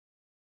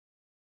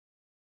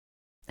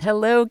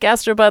Hello,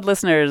 Gastropod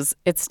listeners.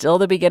 It's still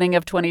the beginning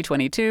of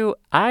 2022.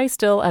 I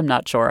still am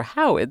not sure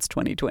how it's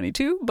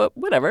 2022, but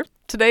whatever.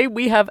 Today,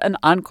 we have an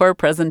encore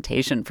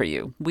presentation for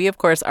you. We, of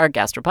course, are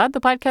Gastropod,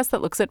 the podcast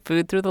that looks at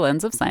food through the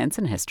lens of science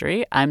and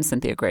history. I'm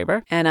Cynthia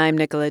Graber. And I'm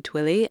Nicola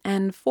Twilley.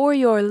 And for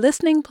your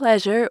listening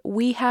pleasure,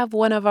 we have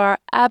one of our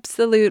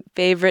absolute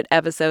favorite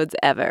episodes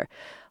ever.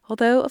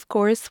 Although, of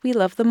course, we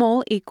love them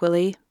all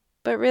equally.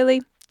 But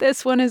really,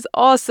 this one is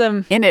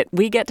awesome. In it,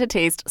 we get to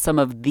taste some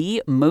of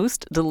the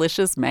most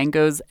delicious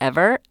mangoes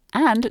ever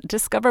and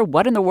discover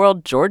what in the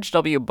world George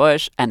W.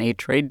 Bush and a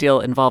trade deal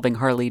involving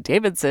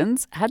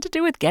Harley-Davidsons had to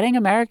do with getting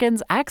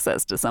Americans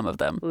access to some of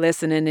them.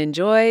 Listen and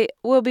enjoy.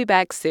 We'll be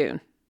back soon.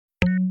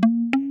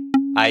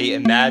 I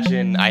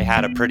imagine I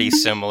had a pretty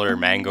similar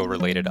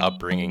mango-related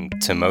upbringing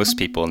to most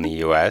people in the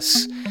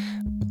U.S.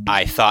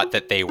 I thought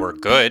that they were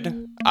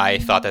good. I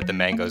thought that the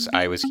mangoes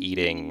I was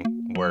eating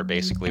were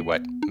basically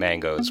what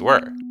mangoes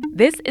were.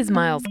 This is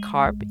Miles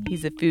Karp.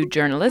 He's a food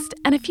journalist,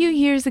 and a few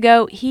years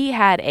ago, he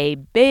had a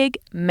big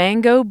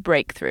mango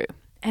breakthrough.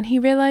 And he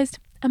realized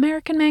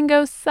American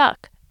mangoes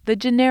suck. The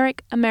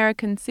generic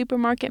American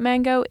supermarket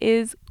mango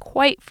is,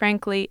 quite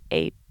frankly,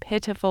 a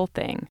pitiful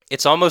thing.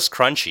 It's almost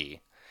crunchy.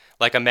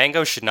 Like, a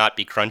mango should not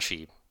be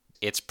crunchy.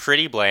 It's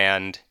pretty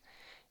bland,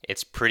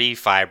 it's pretty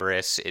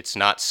fibrous, it's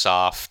not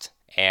soft,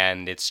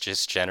 and it's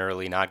just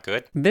generally not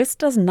good. This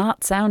does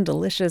not sound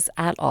delicious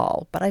at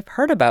all, but I've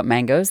heard about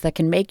mangoes that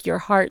can make your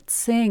heart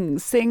sing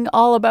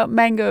all about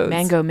mangoes.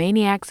 Mango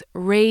maniacs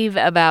rave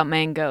about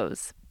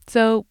mangoes.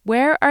 So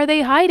where are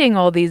they hiding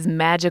all these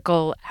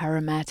magical,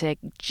 aromatic,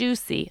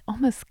 juicy,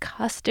 almost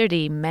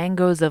custardy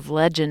mangoes of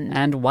legend?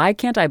 And why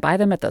can't I buy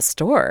them at the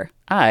store?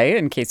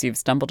 In case you've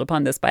stumbled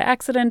upon this by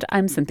accident,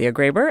 I'm Cynthia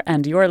Graber,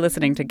 and you're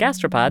listening to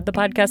Gastropod, the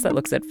podcast that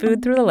looks at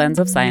food through the lens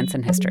of science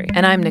and history.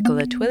 And I'm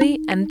Nicola Twilley,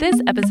 and this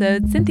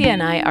episode, Cynthia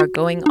and I are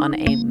going on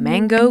a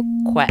mango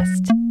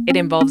quest. It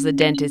involves a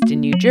dentist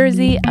in New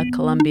Jersey, a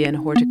Colombian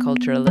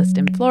horticulturalist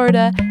in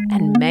Florida,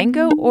 and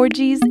mango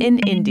orgies in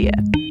India.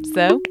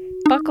 So,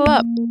 buckle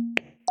up.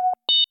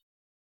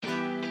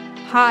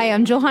 Hi,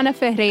 I'm Johanna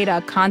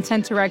Ferreira,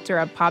 content director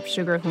at Pop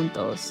Sugar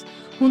Juntos.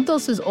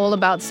 Juntos is all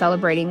about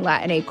celebrating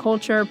Latinx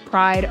culture,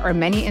 pride, our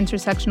many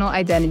intersectional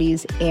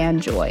identities,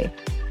 and joy.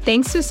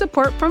 Thanks to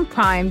support from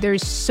Prime,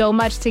 there's so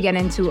much to get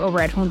into over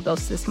at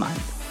Juntos this month.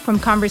 From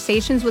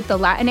conversations with the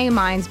Latinx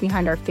minds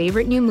behind our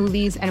favorite new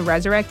movies and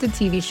resurrected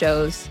TV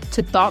shows,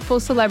 to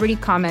thoughtful celebrity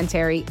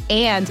commentary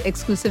and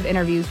exclusive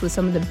interviews with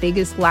some of the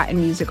biggest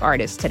Latin music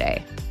artists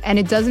today. And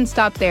it doesn't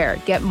stop there.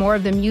 Get more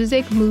of the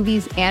music,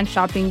 movies, and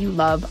shopping you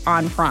love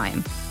on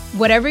Prime.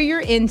 Whatever you're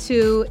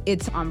into,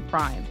 it's on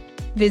Prime.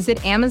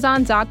 Visit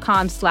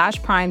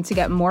Amazon.com/Prime to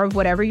get more of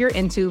whatever you're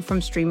into,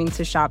 from streaming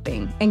to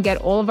shopping. And get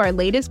all of our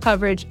latest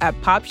coverage at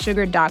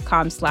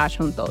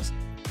popsugar.com/juntos.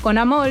 Con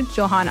amor,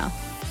 Johanna.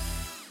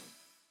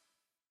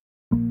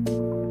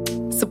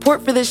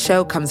 Support for this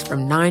show comes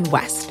from 9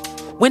 West.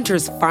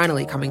 Winter's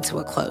finally coming to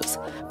a close,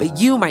 but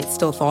you might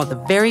still thaw the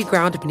very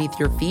ground beneath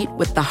your feet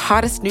with the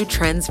hottest new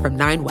trends from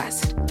 9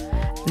 West.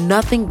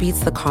 Nothing beats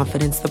the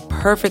confidence the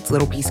perfect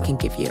little piece can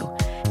give you.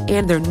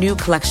 And their new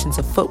collections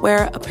of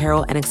footwear,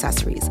 apparel, and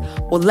accessories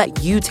will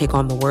let you take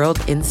on the world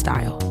in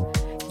style.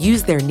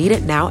 Use their Need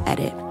It Now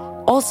edit,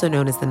 also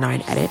known as the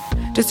 9 Edit,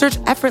 to search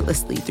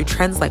effortlessly through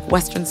trends like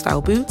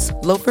Western-style boots,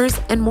 loafers,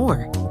 and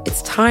more.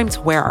 It's time to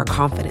wear our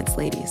confidence,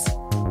 ladies.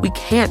 We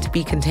can't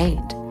be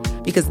contained,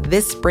 because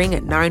this spring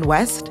at 9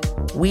 West,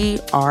 we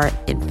are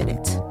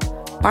infinite.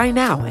 Buy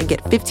now and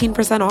get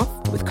 15% off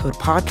with code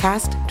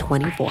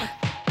PODCAST24.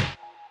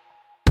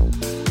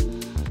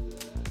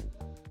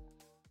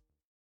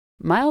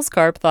 Miles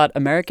Karp thought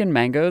American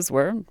mangoes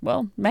were,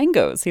 well,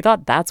 mangoes. He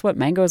thought that's what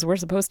mangoes were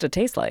supposed to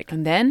taste like.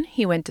 And then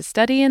he went to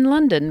study in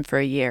London for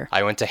a year.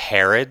 I went to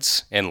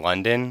Harrods in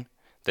London,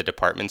 the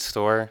department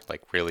store,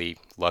 like really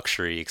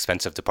luxury,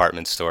 expensive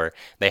department store.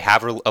 They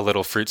have a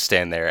little fruit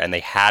stand there, and they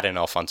had an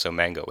Alfonso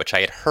mango, which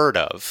I had heard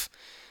of.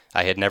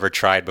 I had never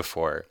tried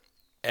before.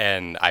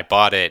 And I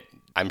bought it.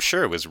 I'm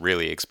sure it was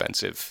really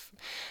expensive.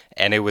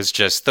 And it was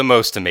just the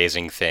most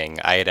amazing thing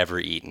I had ever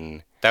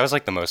eaten. That was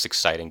like the most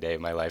exciting day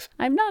of my life.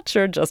 I'm not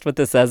sure just what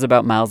this says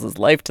about Miles's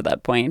life to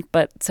that point,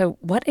 but so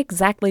what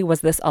exactly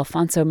was this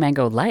Alfonso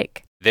mango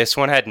like? This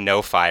one had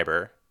no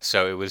fiber,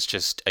 so it was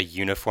just a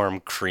uniform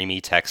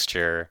creamy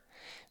texture.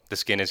 The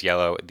skin is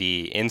yellow.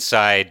 The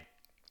inside,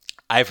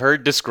 I've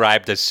heard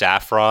described as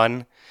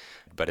saffron,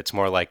 but it's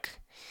more like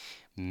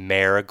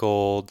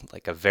marigold,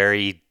 like a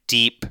very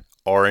deep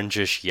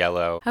orangish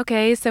yellow.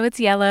 Okay, so it's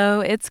yellow,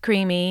 it's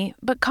creamy,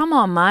 but come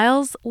on,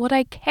 Miles. What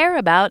I care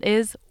about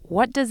is,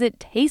 what does it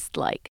taste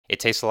like? It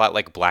tastes a lot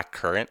like black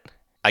currant.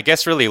 I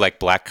guess really like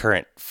black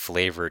currant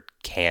flavored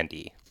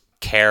candy.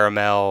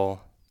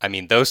 Caramel. I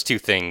mean, those two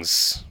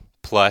things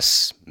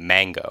plus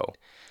mango.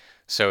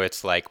 So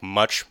it's like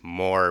much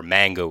more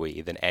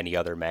mango-y than any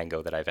other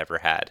mango that I've ever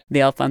had.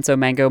 The Alfonso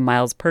mango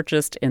Miles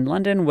purchased in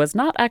London was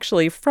not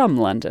actually from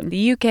London.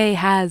 The UK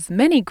has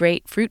many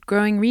great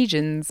fruit-growing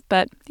regions,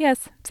 but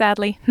yes,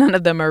 sadly, none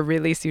of them are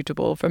really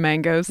suitable for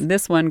mangoes.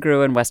 This one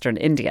grew in western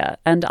India,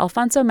 and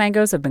Alfonso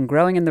mangoes have been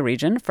growing in the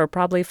region for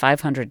probably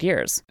 500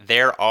 years.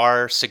 There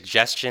are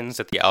suggestions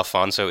that the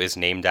Alfonso is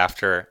named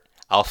after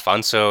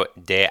Alfonso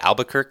de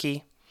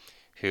Albuquerque,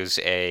 who's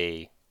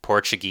a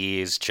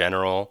Portuguese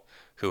general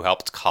who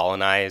helped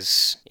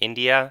colonize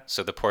India.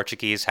 So the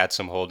Portuguese had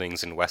some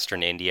holdings in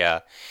western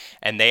India,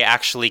 and they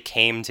actually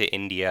came to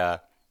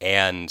India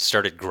and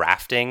started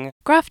grafting.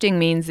 Grafting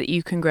means that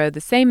you can grow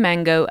the same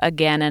mango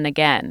again and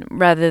again,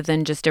 rather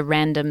than just a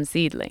random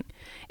seedling.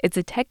 It's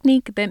a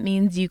technique that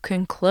means you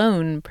can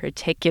clone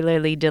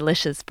particularly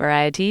delicious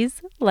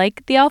varieties,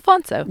 like the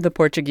Alfonso. The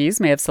Portuguese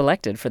may have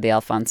selected for the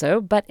Alfonso,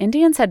 but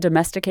Indians had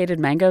domesticated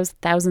mangoes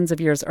thousands of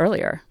years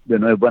earlier.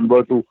 If one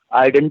were to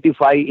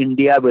identify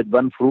India with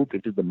one fruit,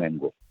 it is the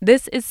mango.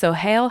 This is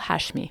Sohail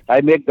Hashmi.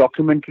 I make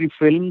documentary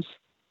films.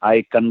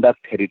 I conduct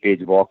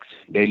heritage walks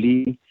in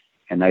Delhi,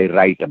 and I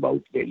write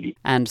about Delhi.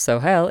 And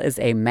Sohail is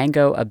a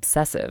mango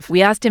obsessive.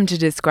 We asked him to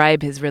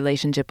describe his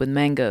relationship with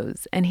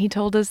mangoes, and he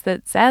told us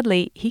that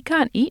sadly, he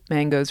can't eat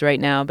mangoes right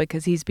now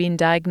because he's been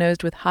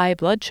diagnosed with high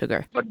blood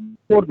sugar. But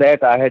before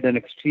that, I had an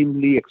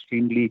extremely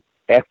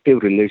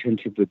active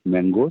relationship with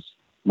mangoes.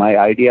 My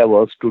idea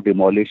was to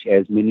demolish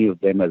as many of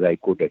them as I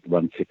could at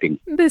one sitting.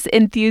 This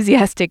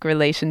enthusiastic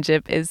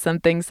relationship is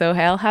something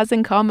Sohail has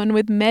in common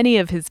with many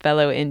of his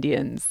fellow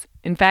Indians.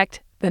 In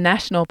fact, the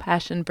national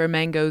passion for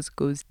mangoes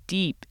goes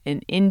deep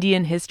in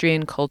Indian history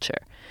and culture.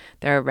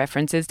 There are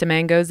references to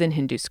mangoes in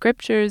Hindu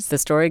scriptures. The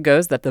story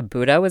goes that the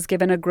Buddha was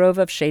given a grove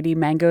of shady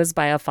mangoes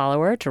by a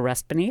follower to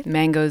rest beneath.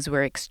 Mangoes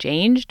were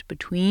exchanged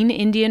between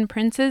Indian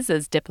princes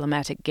as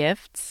diplomatic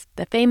gifts.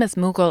 The famous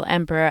Mughal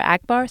Emperor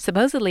Akbar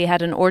supposedly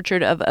had an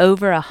orchard of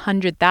over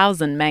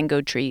 100,000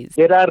 mango trees.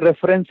 There are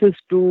references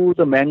to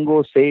the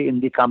mango, say,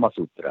 in the Kama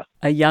Sutra.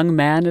 A young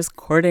man is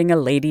courting a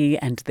lady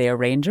and they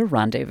arrange a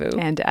rendezvous.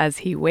 And as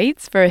he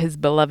waits for his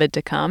beloved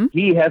to come,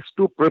 he has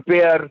to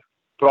prepare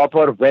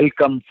proper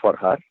welcome for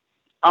her.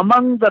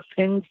 Among the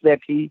things that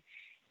he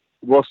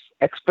was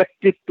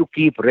expected to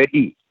keep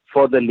ready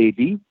for the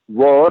lady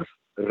were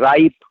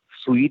ripe,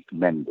 sweet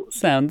mangoes.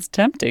 Sounds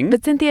tempting.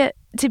 But Cynthia,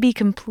 to be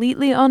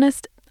completely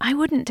honest, I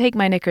wouldn't take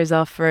my knickers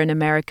off for an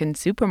American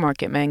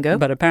supermarket mango.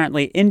 But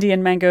apparently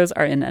Indian mangoes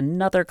are in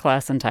another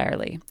class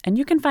entirely. And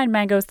you can find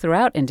mangoes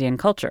throughout Indian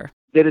culture.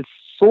 There is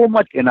so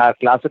much in our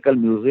classical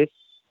music.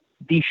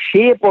 The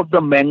shape of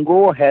the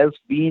mango has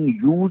been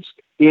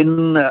used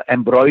in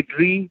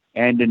embroidery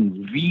and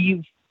in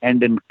weave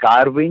and in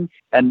carving.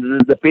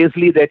 And the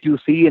paisley that you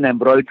see in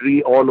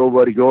embroidery all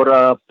over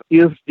Europe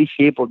is the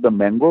shape of the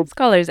mango.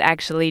 Scholars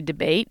actually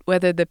debate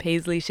whether the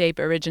paisley shape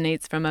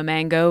originates from a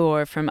mango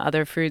or from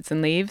other fruits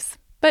and leaves.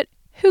 But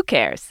who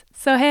cares?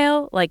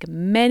 Sohail, like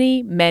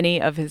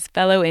many of his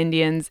fellow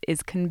Indians,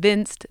 is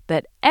convinced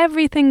that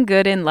everything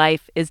good in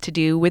life is to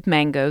do with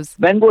mangoes.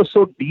 Mango is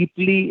so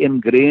deeply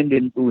ingrained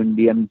into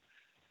Indian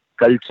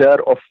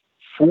culture of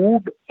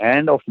food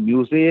and of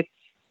music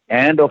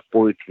and of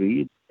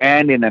poetry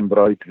and in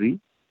embroidery,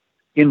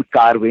 in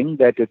carving,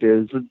 that it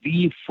is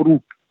the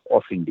fruit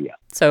of India.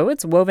 So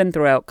it's woven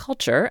throughout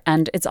culture,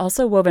 and it's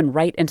also woven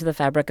right into the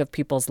fabric of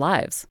people's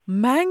lives.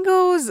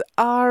 Mangoes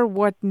are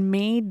what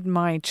made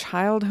my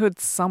childhood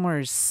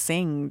summers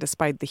sing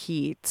despite the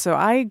heat. So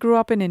I grew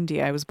up in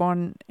India. I was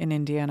born in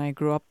India and I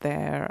grew up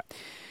there.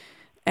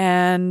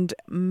 And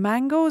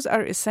mangoes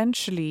are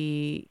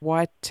essentially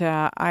what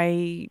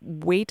I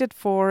waited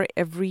for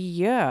every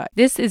year.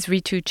 This is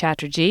Ritu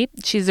Chatterjee.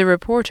 She's a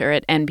reporter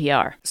at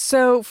NPR.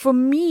 So for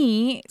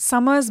me,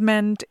 summers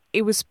meant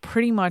it was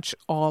pretty much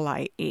all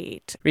I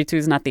ate.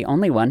 Ritu's not the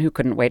only one who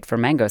couldn't wait for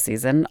mango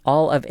season.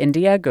 All of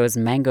India goes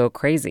mango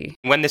crazy.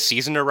 When the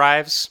season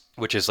arrives,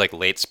 which is like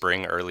late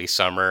spring, early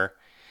summer,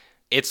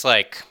 it's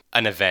like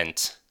an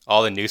event.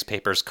 All the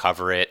newspapers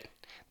cover it.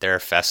 There are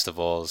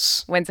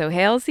festivals. When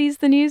Sohail sees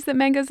the news that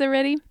mangoes are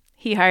ready,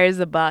 he hires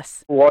a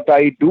bus. What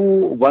I do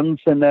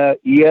once in a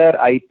year,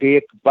 I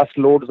take bus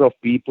loads of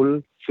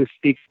people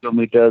 50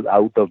 kilometers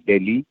out of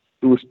Delhi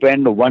to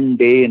spend one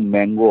day in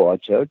mango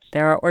orchards.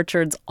 There are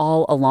orchards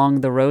all along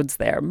the roads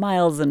there,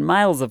 miles and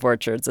miles of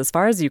orchards as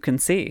far as you can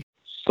see.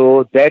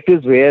 So that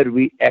is where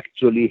we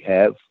actually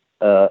have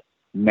a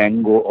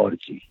mango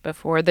orgy.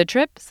 Before the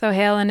trip,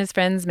 Sohail and his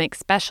friends make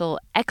special,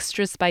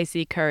 extra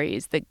spicy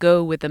curries that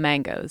go with the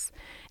mangoes.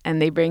 And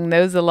they bring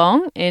those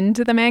along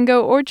into the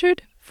mango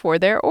orchard for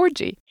their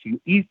orgy. You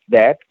eat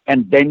that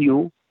and then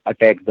you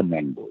attack the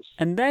mangoes.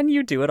 And then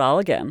you do it all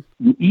again.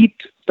 You eat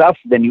stuff,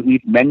 then you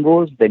eat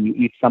mangoes, then you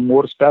eat some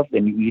more stuff,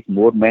 then you eat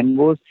more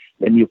mangoes.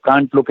 Then you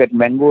can't look at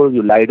mangoes,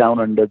 you lie down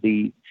under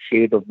the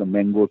shade of the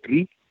mango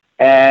tree.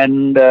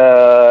 And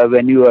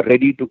when you are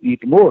ready to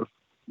eat more,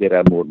 there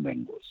are more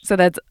mangoes. So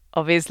that's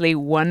obviously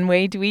one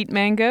way to eat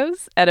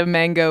mangoes at a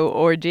mango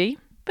orgy.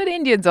 But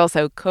Indians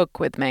also cook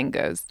with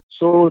mangoes.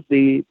 So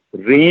the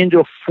range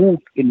of food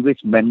in which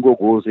mango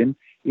goes in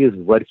is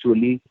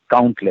virtually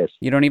countless.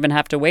 You don't even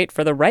have to wait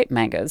for the ripe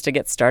mangoes to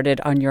get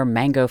started on your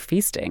mango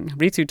feasting.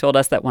 Ritu told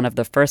us that one of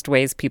the first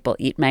ways people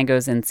eat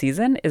mangoes in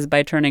season is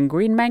by turning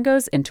green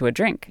mangoes into a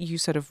drink. You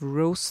sort of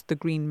roast the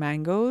green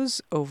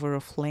mangoes over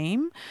a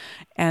flame,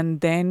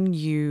 and then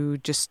you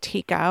just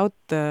take out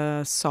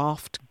the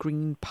soft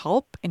green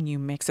pulp and you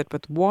mix it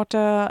with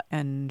water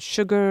and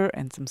sugar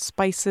and some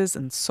spices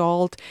and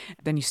salt.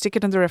 Then you stick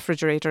it in the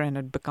refrigerator and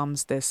it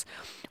becomes this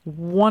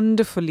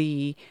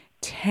wonderfully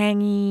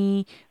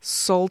tangy,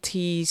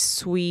 salty,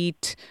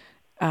 sweet,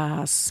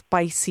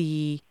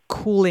 spicy,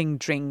 cooling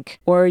drink.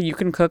 Or you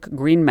can cook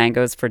green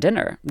mangoes for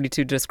dinner.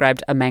 Ritu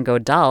described a mango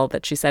dal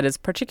that she said is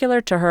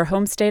particular to her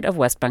home state of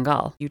West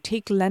Bengal. You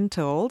take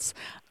lentils,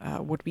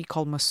 what we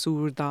call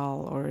masoor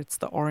dal, or it's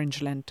the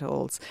orange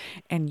lentils,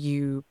 and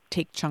you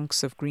take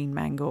chunks of green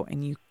mango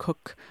and you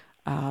cook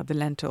the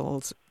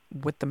lentils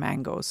with the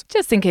mangoes.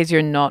 Just in case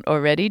you're not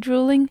already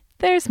drooling,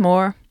 there's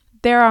more.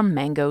 There are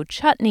mango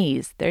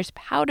chutneys. There's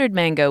powdered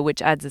mango,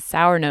 which adds a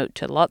sour note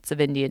to lots of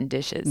Indian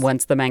dishes.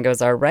 Once the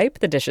mangoes are ripe,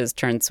 the dishes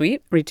turn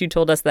sweet. Ritu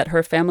told us that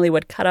her family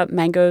would cut up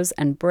mangoes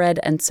and bread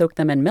and soak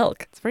them in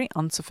milk. It's very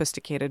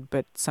unsophisticated,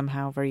 but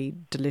somehow very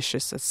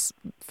delicious as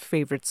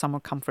favorite summer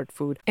comfort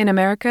food. In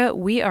America,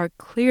 we are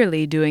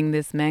clearly doing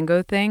this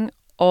mango thing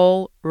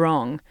all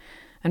wrong.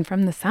 And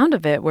from the sound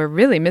of it, we're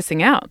really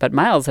missing out. But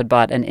Miles had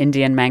bought an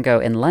Indian mango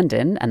in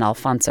London, an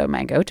Alfonso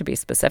mango to be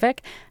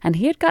specific, and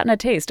he had gotten a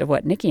taste of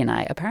what Nikki and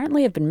I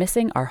apparently have been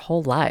missing our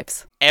whole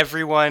lives.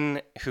 Everyone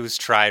who's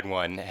tried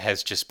one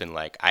has just been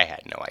like, I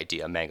had no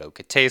idea mango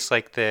could taste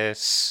like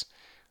this.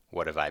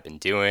 What have I been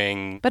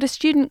doing? But a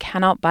student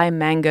cannot buy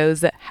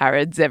mangoes at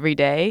Harrods every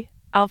day.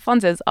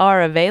 Alfonsos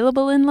are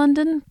available in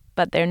London,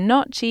 but they're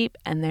not cheap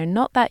and they're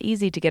not that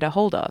easy to get a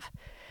hold of.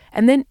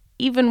 And then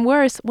even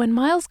worse, when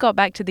Miles got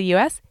back to the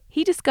US,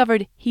 he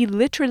discovered he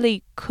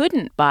literally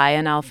couldn't buy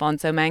an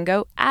Alfonso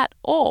mango at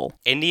all.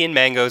 Indian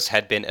mangoes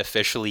had been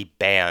officially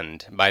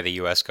banned by the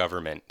US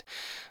government.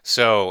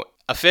 So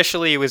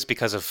officially it was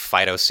because of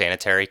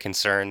phytosanitary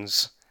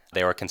concerns.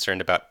 They were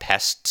concerned about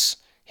pests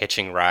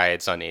hitching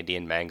rides on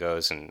Indian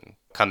mangoes and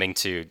coming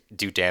to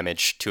do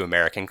damage to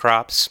American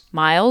crops.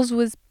 Miles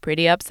was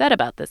pretty upset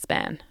about this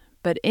ban.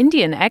 But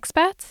Indian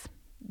expats?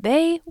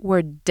 They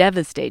were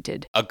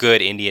devastated. A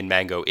good Indian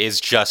mango is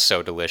just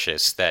so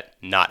delicious that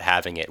not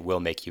having it will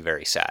make you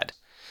very sad.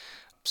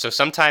 So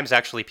sometimes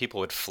actually people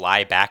would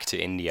fly back to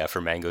India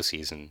for mango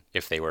season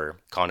if they were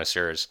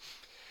connoisseurs.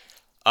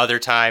 Other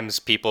times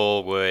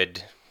people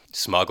would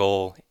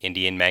smuggle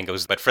Indian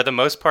mangoes, but for the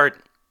most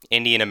part,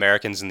 Indian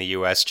Americans in the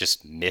US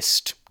just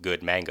missed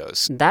good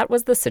mangoes. That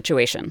was the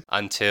situation.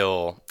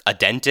 Until a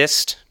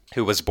dentist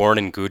who was born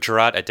in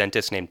Gujarat, a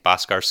dentist named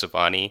Bhaskar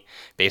Savani,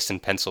 based in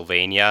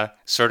Pennsylvania,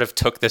 sort of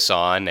took this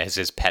on as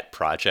his pet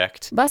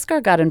project.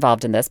 Bhaskar got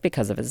involved in this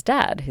because of his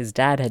dad. His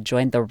dad had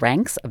joined the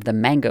ranks of the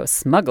mango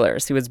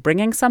smugglers who was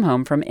bringing some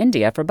home from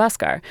India for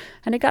Bhaskar,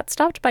 and he got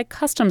stopped by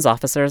customs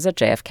officers at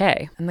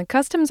JFK. And the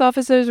customs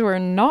officers were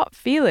not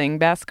feeling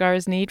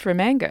Bhaskar's need for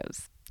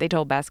mangoes. They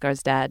told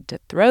Bhaskar's dad to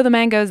throw the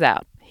mangoes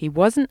out. He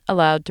wasn't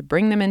allowed to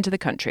bring them into the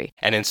country.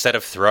 And instead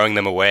of throwing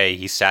them away,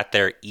 he sat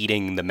there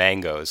eating the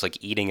mangoes, like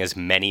eating as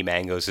many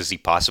mangoes as he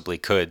possibly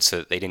could so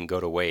that they didn't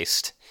go to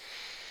waste.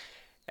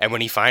 And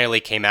when he finally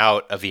came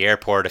out of the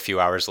airport a few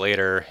hours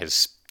later,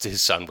 his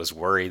son was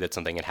worried that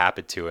something had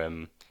happened to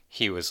him.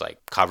 He was like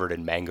covered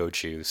in mango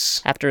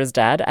juice. After his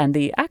dad and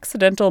the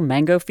accidental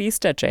mango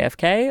feast at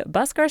JFK,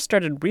 Bhaskar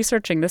started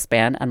researching this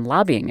ban and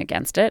lobbying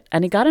against it,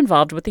 and he got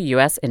involved with the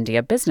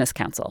U.S.-India Business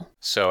Council.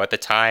 So at the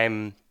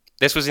time,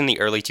 this was in the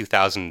early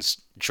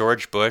 2000s,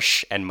 George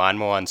Bush and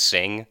Manmohan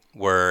Singh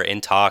were in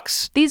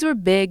talks. These were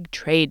big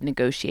trade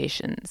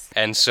negotiations.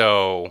 And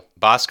so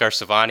Bhaskar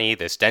Savani,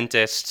 this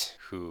dentist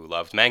who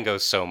loved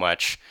mangoes so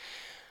much,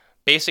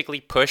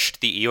 basically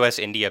pushed the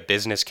U.S.-India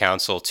Business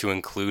Council to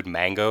include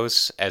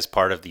mangoes as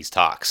part of these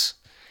talks.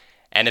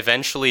 And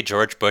eventually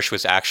George Bush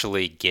was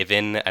actually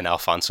given an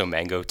Alfonso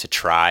mango to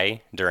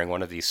try during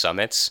one of these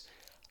summits.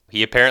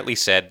 He apparently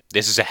said,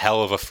 "This is a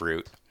hell of a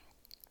fruit."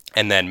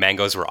 And then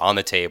mangoes were on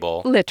the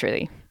table.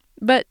 Literally.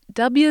 But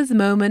W's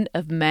moment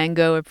of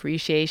mango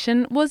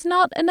appreciation was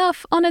not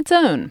enough on its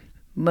own.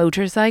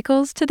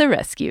 Motorcycles to the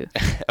rescue.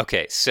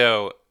 Okay,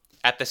 so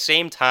at the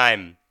same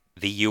time,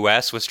 the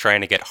U.S. was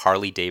trying to get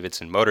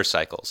Harley-Davidson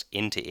motorcycles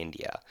into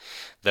India.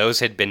 Those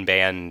had been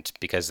banned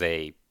because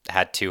they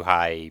had too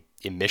high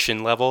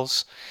emission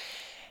levels.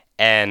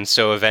 And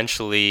so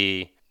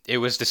eventually it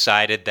was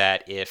decided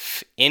that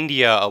if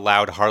India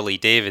allowed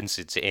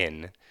Harley-Davidsons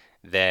in,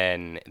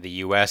 then the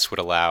U.S. would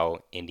allow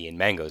Indian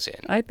mangoes in.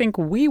 I think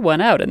we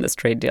won out in this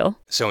trade deal.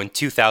 So in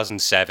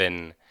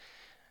 2007,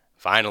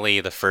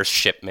 finally the first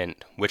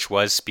shipment, which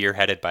was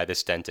spearheaded by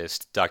this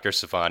dentist, Dr.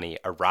 Savani,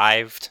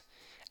 arrived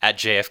at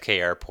JFK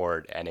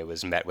Airport, and it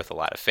was met with a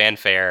lot of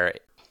fanfare.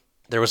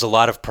 There was a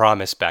lot of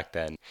promise back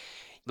then.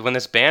 When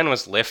this ban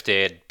was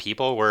lifted,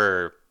 people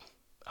were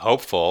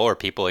hopeful, or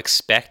people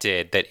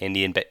expected, that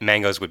Indian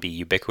mangoes would be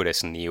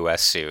ubiquitous in the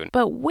U.S. soon.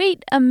 But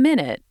wait a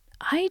minute.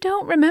 I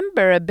don't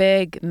remember a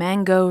big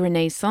mango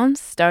renaissance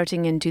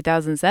starting in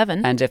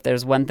 2007. And if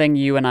there's one thing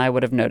you and I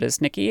would have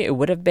noticed, Nikki, it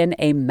would have been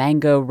a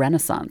mango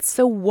renaissance.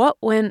 So what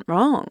went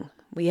wrong?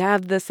 We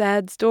have the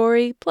sad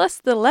story, plus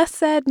the less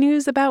sad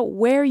news about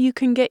where you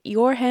can get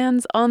your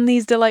hands on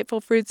these delightful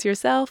fruits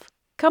yourself,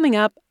 coming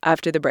up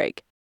after the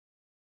break.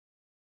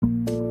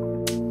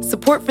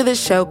 Support for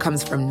this show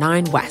comes from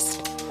 9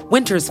 West.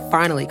 Winter's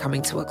finally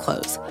coming to a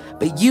close,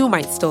 but you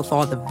might still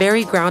thaw the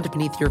very ground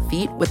beneath your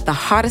feet with the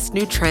hottest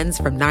new trends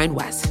from 9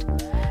 West.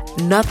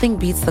 Nothing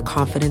beats the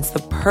confidence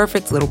the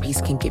perfect little piece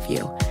can give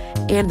you.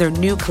 And their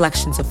new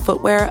collections of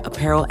footwear,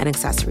 apparel, and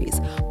accessories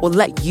will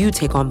let you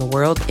take on the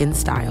world in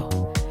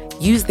style.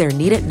 Use their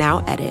Need It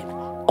Now edit,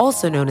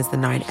 also known as the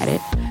 9 Edit,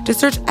 to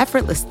search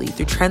effortlessly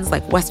through trends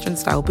like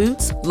Western-style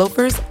boots,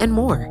 loafers, and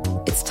more.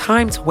 It's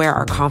time to wear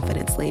our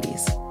confidence,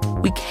 ladies.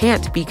 We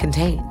can't be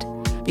contained.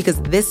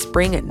 Because this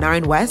spring at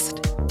 9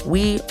 West,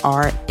 we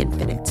are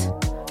infinite.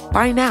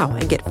 Buy now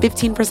and get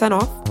 15%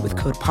 off with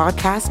code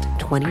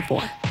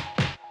PODCAST24.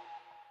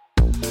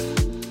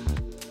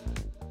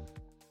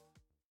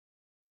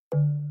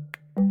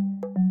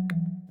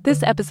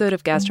 This episode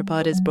of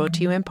Gastropod is brought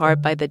to you in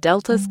part by the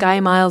Delta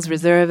SkyMiles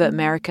Reserve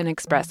American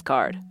Express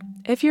card.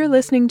 If you're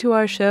listening to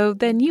our show,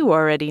 then you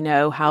already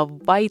know how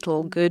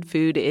vital good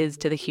food is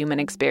to the human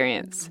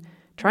experience.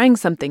 Trying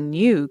something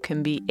new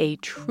can be a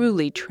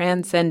truly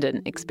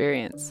transcendent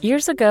experience.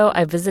 Years ago,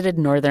 I visited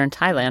northern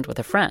Thailand with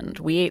a friend.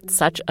 We ate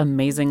such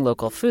amazing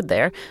local food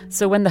there.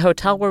 So when the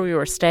hotel where we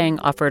were staying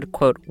offered,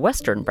 quote,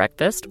 Western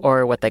breakfast,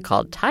 or what they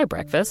called Thai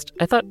breakfast,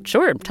 I thought,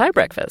 sure, Thai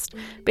breakfast.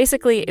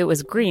 Basically, it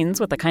was greens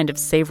with a kind of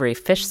savory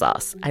fish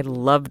sauce. I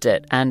loved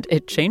it, and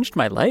it changed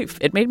my life.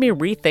 It made me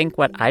rethink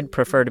what I'd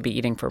prefer to be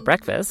eating for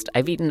breakfast.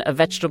 I've eaten a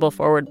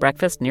vegetable-forward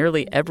breakfast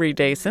nearly every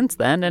day since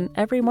then, and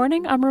every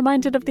morning I'm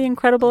reminded of the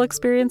incredible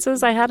experiences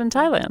I had in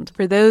Thailand.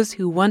 For those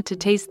who want to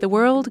taste the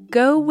world,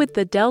 go with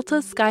the Delta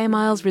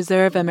SkyMiles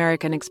Reserve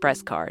American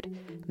Express card,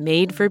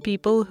 made for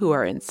people who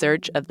are in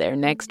search of their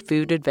next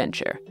food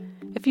adventure.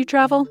 If you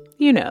travel,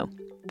 you know.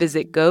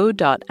 Visit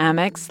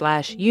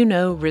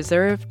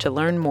go.amex/reserve to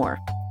learn more.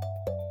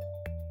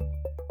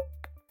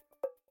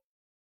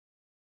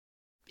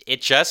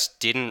 It just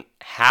didn't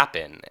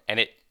happen, and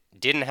it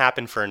didn't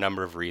happen for a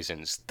number of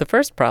reasons. The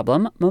first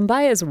problem,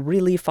 Mumbai is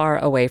really far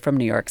away from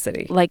New York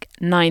City. Like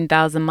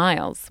 9,000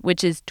 miles,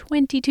 which is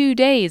 22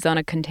 days on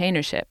a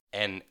container ship.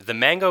 And the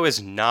mango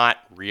is not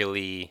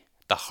really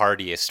the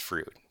hardiest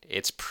fruit.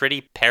 It's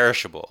pretty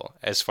perishable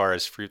as far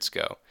as fruits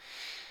go.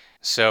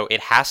 So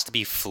it has to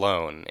be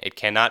flown. It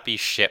cannot be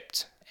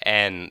shipped.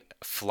 And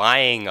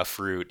flying a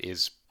fruit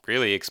is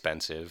really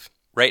expensive.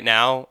 Right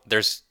now,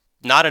 there's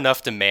not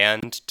enough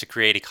demand to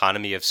create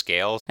economy of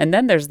scale. And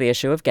then there's the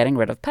issue of getting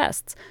rid of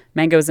pests.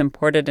 Mangoes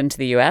imported into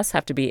the U.S.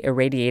 have to be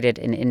irradiated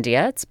in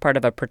India. It's part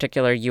of a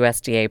particular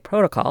USDA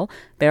protocol.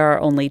 There are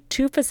only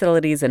 2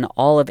 facilities in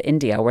all of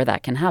India where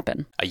that can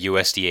happen. A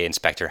USDA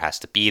inspector has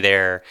to be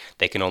there.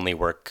 They can only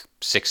work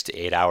 6 to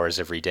 8 hours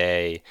every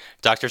day.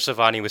 Dr.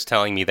 Savani was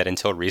telling me that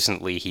until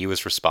recently, he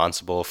was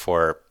responsible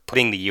for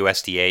putting the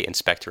USDA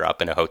inspector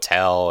up in a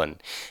hotel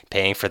and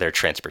paying for their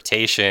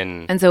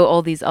transportation. And so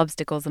all these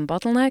obstacles and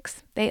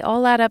bottlenecks, they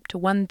all add up to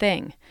one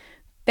thing.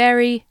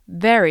 Very,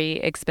 very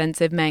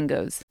expensive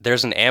mangoes.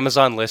 There's an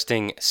Amazon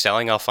listing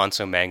selling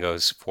Alfonso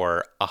mangoes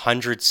for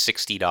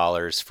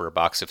 $160 for a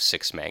box of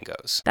 6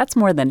 mangoes. That's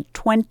more than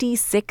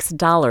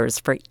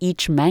 $26 for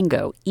each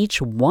mango,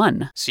 each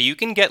one. So you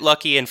can get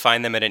lucky and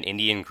find them at an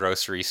Indian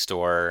grocery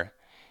store.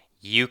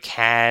 You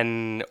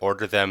can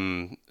order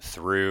them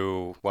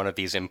through one of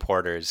these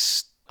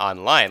importers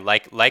online.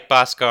 Like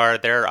Bhaskar,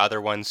 there are other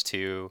ones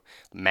too.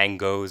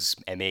 Mangoz,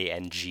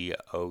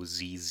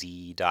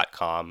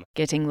 MANGOZZ.com.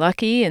 Getting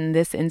lucky in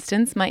this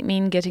instance might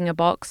mean getting a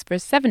box for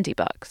 $70.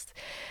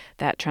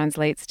 That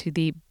translates to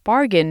the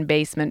bargain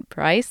basement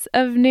price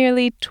of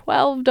nearly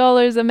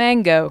 $12 a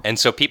mango. And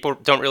so people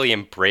don't really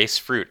embrace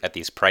fruit at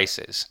these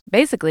prices.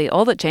 Basically,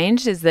 all that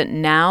changed is that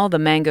now the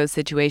mango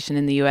situation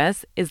in the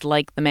US is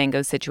like the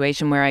mango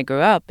situation where I grew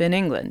up in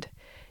England.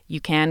 You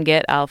can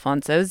get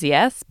Alfonsos,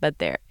 yes, but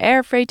they're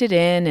air freighted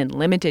in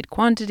limited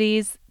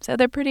quantities, so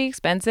they're pretty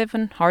expensive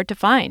and hard to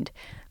find.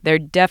 They're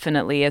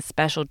definitely a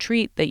special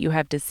treat that you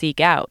have to seek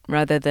out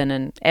rather than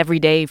an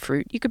everyday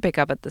fruit you could pick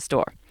up at the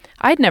store.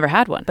 I'd never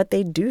had one. But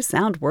they do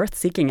sound worth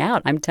seeking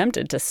out. I'm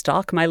tempted to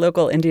stalk my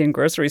local Indian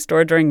grocery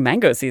store during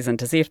mango season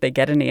to see if they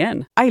get any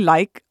in. I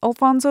like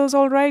Alfonso's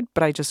all right,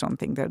 but I just don't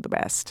think they're the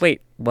best. Wait,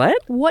 what?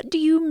 What do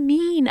you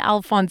mean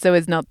Alfonso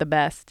is not the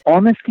best?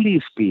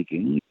 Honestly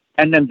speaking,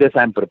 and then this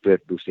I'm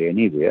prepared to say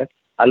anywhere,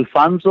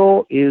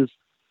 Alfonso is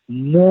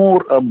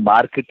more a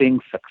marketing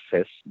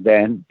success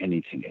than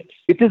anything else.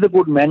 It is a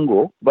good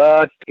mango,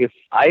 but if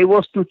I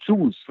was to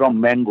choose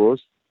from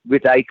mangoes,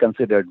 which I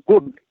considered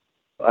good,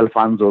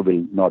 Alfonso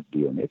will not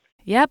be on it.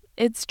 Yep,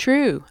 it's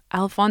true.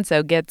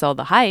 Alfonso gets all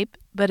the hype,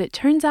 but it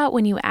turns out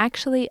when you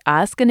actually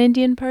ask an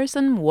Indian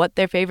person what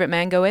their favorite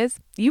mango is,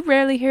 you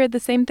rarely hear the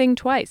same thing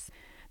twice.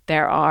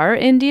 There are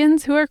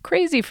Indians who are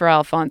crazy for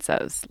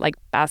Alfonsos, like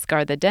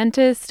Bhaskar the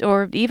dentist,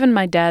 or even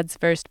my dad's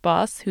first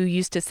boss, who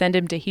used to send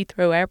him to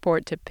Heathrow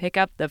Airport to pick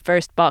up the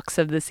first box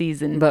of the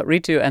season. But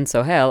Ritu and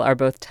Sohail are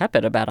both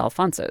tepid about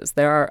Alfonsos.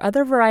 There are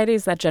other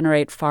varieties that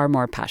generate far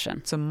more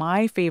passion. So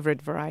my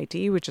favorite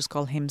variety, which is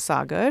called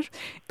Himsagar,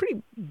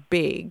 pretty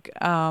big,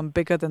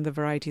 bigger than the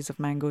varieties of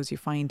mangoes you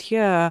find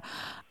here.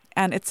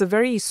 And it's a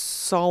very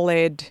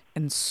solid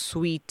and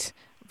sweet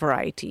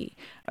variety.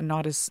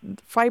 Not as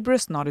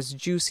fibrous, not as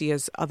juicy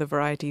as other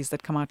varieties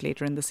that come out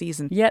later in the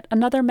season. Yet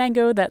another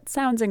mango that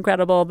sounds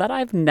incredible that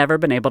I've never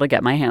been able to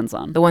get my hands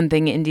on. The one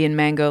thing Indian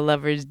mango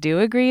lovers do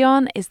agree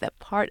on is that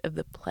part of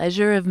the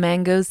pleasure of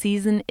mango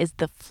season is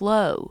the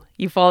flow.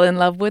 You fall in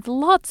love with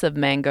lots of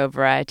mango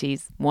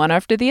varieties, one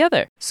after the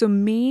other. So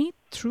May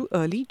through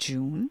early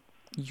June,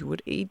 you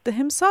would eat the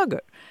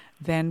Himsagar.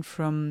 Then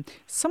from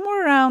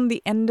somewhere around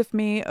the end of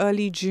May,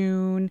 early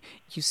June,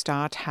 you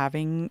start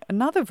having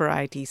another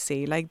variety,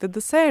 say like the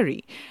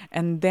Dasari.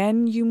 And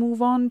then you move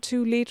on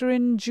to later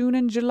in June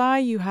and July,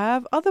 you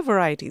have other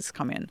varieties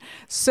come in.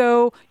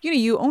 So,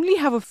 you only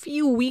have a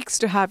few weeks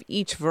to have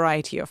each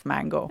variety of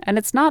mango. And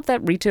it's not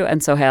that Ritu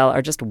and Sohail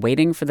are just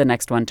waiting for the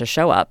next one to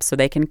show up so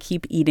they can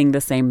keep eating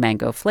the same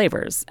mango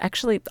flavors.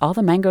 Actually, all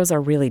the mangoes are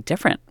really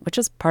different, which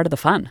is part of the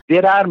fun.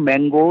 There are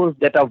mangoes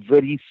that are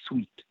very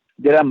sweet.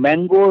 There are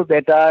mangoes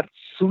that are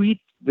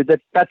sweet with a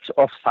touch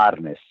of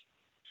sourness.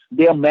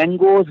 There are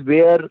mangoes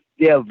where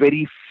they are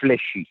very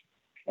fleshy.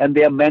 And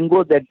there are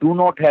mangoes that do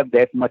not have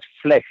that much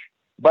flesh.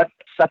 But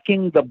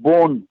sucking the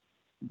bone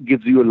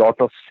gives you a lot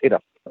of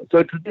syrup.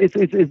 So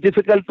it's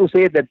difficult to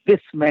say that this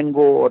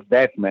mango or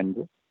that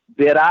mango.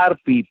 There are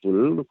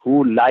people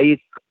who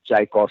like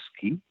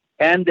Tchaikovsky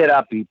and there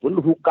are people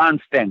who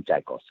can't stand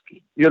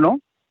Tchaikovsky.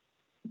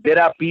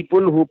 There are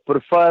people who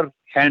prefer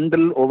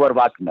Handel over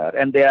Wagner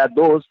and there are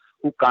those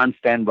who can't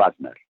stand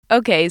Wagner.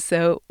 Okay,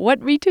 so what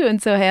Ritu and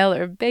Sohail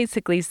are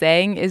basically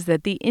saying is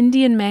that the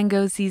Indian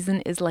mango season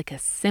is like a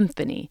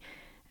symphony.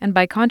 And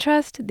by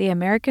contrast, the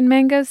American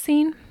mango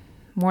scene,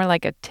 more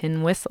like a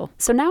tin whistle.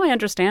 So now I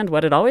understand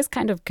what had always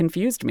kind of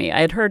confused me.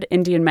 I had heard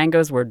Indian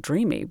mangoes were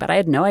dreamy, but I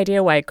had no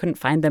idea why I couldn't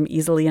find them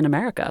easily in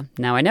America.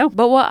 Now I know.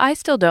 But what I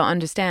still don't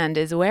understand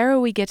is where are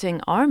we getting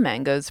our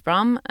mangoes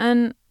from,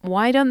 and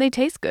why don't they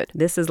taste good?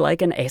 This is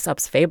like an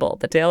Aesop's fable,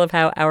 the tale of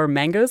how our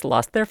mangoes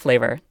lost their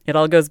flavor. It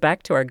all goes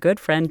back to our good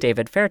friend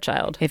David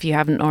Fairchild. If you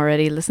haven't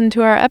already listened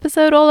to our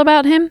episode all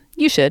about him,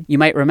 you should. You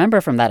might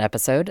remember from that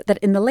episode that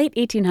in the late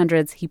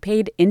 1800s, he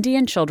paid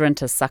Indian children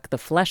to suck the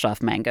flesh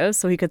off mangoes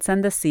so he could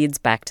send the seeds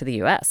back to the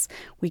U.S.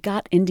 We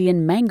got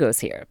Indian mangoes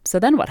here. So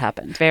then what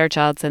happened?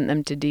 Fairchild sent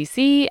them to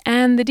D.C.,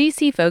 and the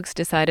D.C. folks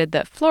decided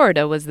that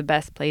Florida was the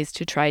best place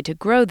to try to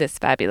grow this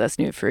fabulous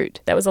new fruit.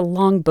 That was a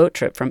long boat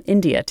trip from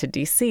India to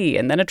D.C.,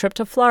 and then a trip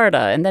to Florida,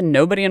 and then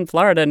nobody in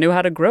Florida knew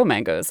how to grow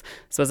mangoes.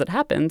 So as it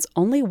happens,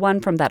 only one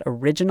from that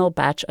original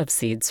batch of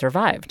seeds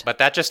survived. But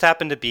that just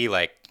happened to be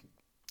like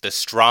the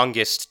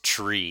strongest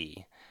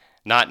tree,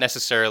 not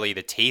necessarily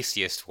the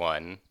tastiest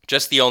one,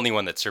 just the only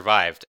one that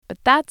survived. But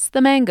that's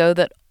the mango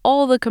that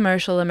all the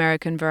commercial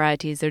American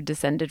varieties are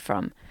descended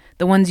from,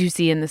 the ones you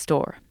see in the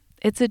store.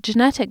 It's a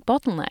genetic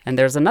bottleneck. And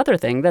there's another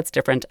thing that's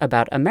different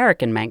about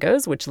American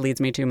mangoes, which leads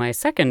me to my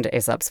second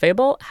Aesop's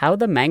fable, how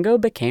the mango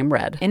became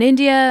red. In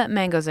India,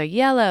 mangoes are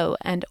yellow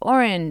and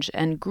orange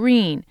and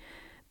green.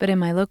 But in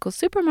my local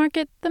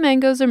supermarket, the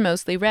mangoes are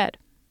mostly red.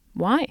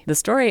 Why? The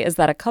story is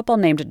that a couple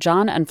named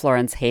John and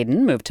Florence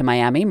Hayden moved to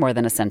Miami more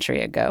than a century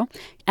ago,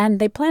 and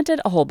they planted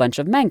a whole bunch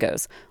of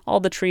mangoes. All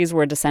the trees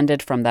were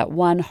descended from that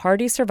one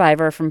hardy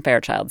survivor from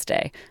Fairchild's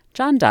day.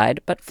 John died,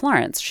 but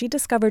Florence, she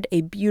discovered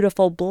a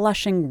beautiful,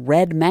 blushing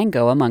red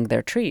mango among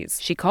their trees.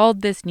 She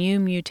called this new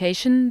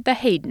mutation the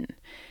Hayden.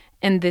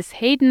 And this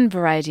Hayden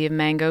variety of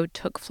mango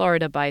took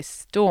Florida by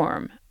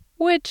storm,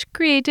 which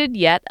created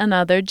yet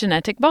another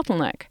genetic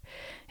bottleneck.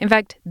 In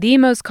fact, the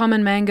most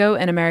common mango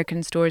in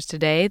American stores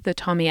today, the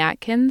Tommy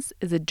Atkins,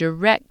 is a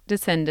direct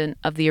descendant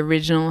of the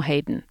original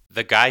Hayden.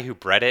 The guy who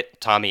bred it,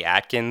 Tommy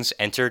Atkins,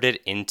 entered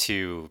it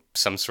into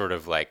some sort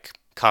of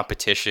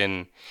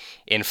competition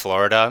in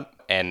Florida,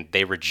 and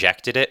they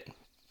rejected it,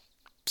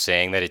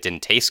 saying that it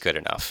didn't taste good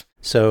enough.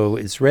 So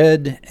it's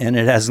red and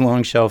it has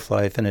long shelf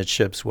life and it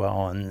ships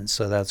well. And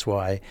so that's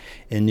why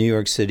in New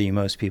York City,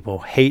 most people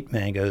hate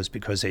mangoes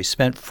because they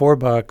spent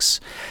 $4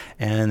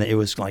 and it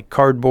was like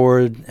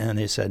cardboard and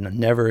they said, no,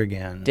 never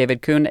again.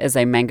 David Kuhn is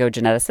a mango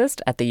geneticist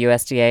at the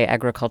USDA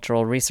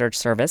Agricultural Research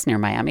Service near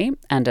Miami.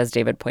 And as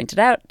David pointed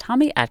out,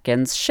 Tommy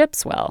Atkins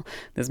ships well.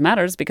 This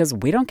matters because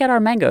we don't get our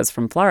mangoes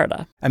from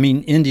Florida. I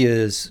mean, India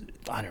is,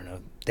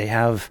 they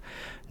have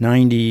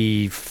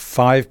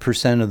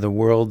 95% of the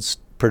world's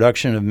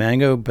production of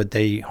mango, but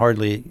they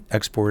hardly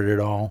export it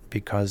all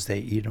because they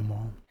eat them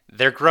all.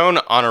 They're grown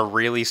on a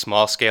really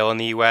small scale in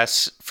the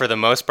U.S. For the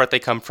most part, they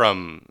come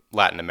from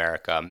Latin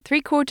America.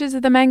 3/4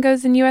 of the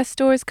mangoes in U.S.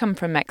 stores come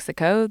from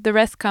Mexico. The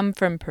rest come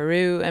from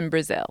Peru and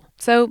Brazil.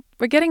 So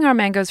we're getting our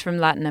mangoes from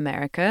Latin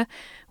America,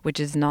 which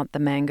is not the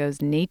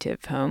mango's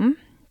native home.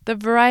 The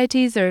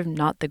varieties are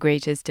not the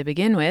greatest to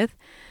begin with.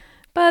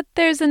 But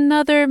there's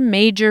another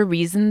major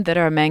reason that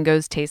our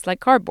mangoes taste like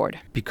cardboard.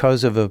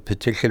 Because of a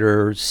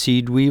particular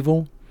seed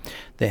weevil,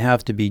 they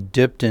have to be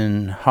dipped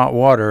in hot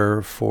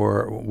water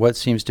for what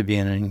seems to be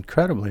an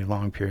incredibly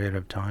long period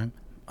of time.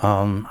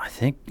 I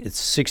think it's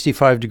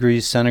 65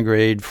 degrees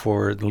centigrade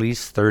for at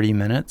least 30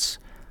 minutes.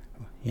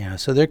 Yeah,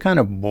 so they're kind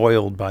of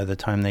boiled by the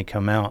time they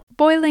come out.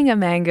 Boiling a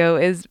mango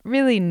is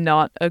really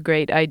not a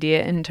great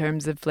idea in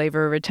terms of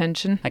flavor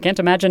retention. I can't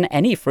imagine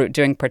any fruit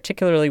doing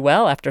particularly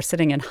well after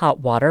sitting in hot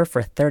water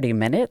for 30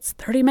 minutes.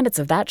 30 minutes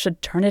of that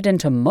should turn it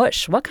into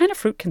mush. What kind of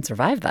fruit can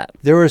survive that?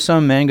 There are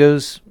some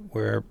mangoes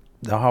where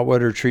the hot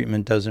water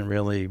treatment doesn't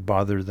really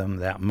bother them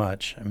that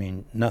much. I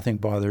mean, nothing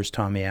bothers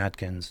Tommy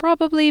Atkins.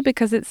 Probably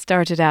because it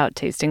started out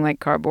tasting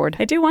like cardboard.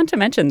 I do want to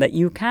mention that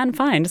you can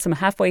find some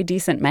halfway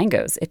decent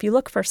mangoes if you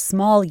look for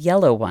small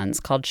yellow ones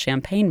called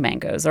champagne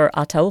mangoes or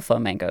ataulfo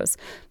mangoes.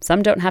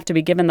 Some don't have to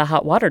be given the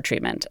hot water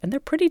treatment, and they're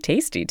pretty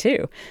tasty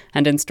too.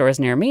 And in stores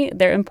near me,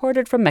 they're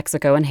imported from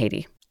Mexico and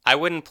Haiti. I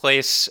wouldn't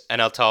place an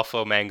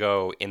ataulfo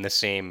mango in the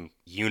same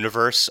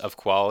universe of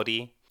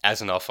quality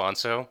as an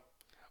Alfonso,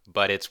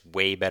 but it's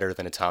way better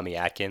than a Tommy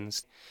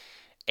Atkins.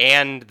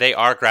 And they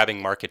are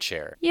grabbing market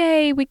share.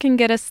 Yay, we can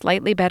get a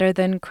slightly better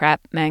than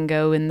crap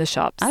mango in the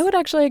shops. I would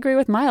actually agree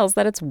with Miles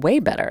that it's way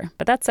better.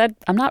 But that said,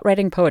 I'm not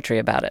writing poetry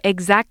about it.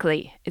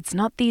 Exactly. It's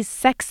not these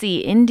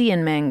sexy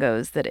Indian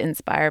mangoes that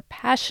inspire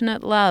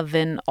passionate love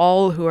in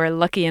all who are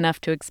lucky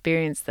enough to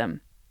experience them.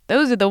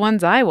 Those are the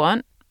ones I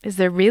want. Is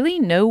there really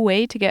no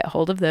way to get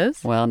hold of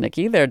those? Well,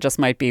 Nikki, there just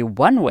might be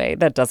one way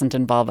that doesn't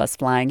involve us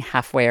flying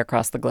halfway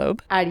across the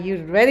globe. Are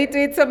you ready to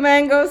eat some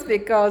mangoes?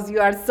 Because you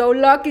are so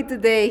lucky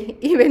today,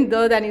 even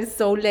though that is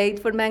so late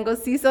for mango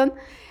season.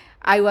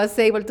 I was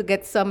able to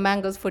get some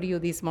mangoes for you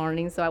this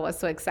morning, so I was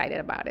so excited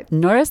about it.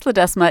 Norris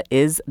Ledesma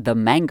is the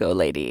mango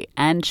lady,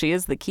 and she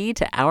is the key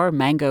to our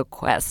mango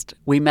quest.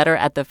 We met her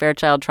at the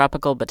Fairchild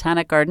Tropical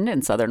Botanic Garden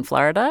in southern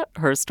Florida.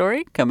 Her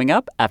story coming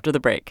up after the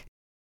break.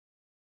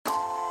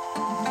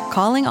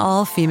 Calling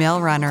all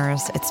female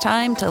runners, it's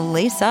time to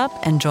lace up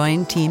and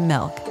join Team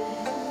Milk.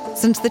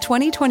 Since the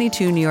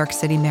 2022 New York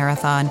City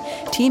Marathon,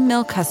 Team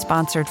Milk has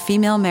sponsored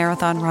female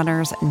marathon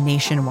runners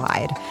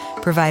nationwide,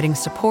 providing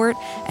support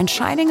and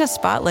shining a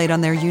spotlight on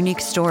their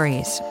unique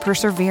stories,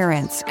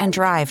 perseverance, and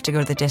drive to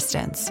go the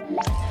distance.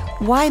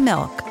 Why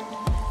milk?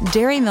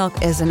 Dairy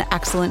milk is an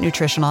excellent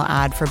nutritional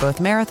add for both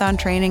marathon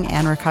training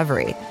and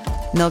recovery.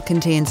 Milk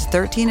contains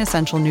 13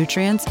 essential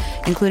nutrients,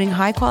 including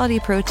high-quality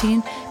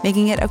protein,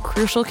 making it a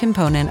crucial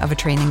component of a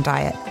training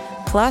diet.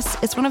 Plus,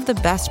 it's one of the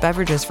best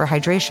beverages for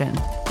hydration,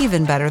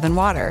 even better than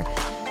water.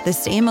 The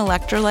same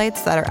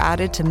electrolytes that are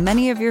added to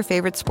many of your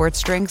favorite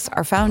sports drinks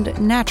are found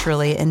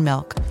naturally in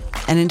milk.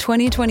 And in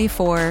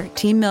 2024,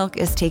 Team Milk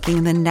is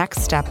taking the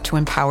next step to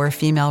empower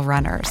female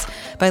runners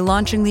by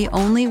launching the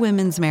only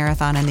women's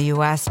marathon in the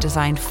U.S.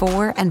 designed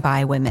for and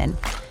by women.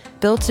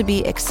 Built to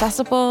be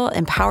accessible,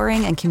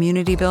 empowering, and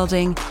community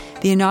building,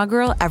 the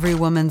inaugural Every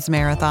Woman's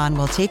Marathon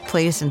will take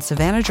place in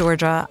Savannah,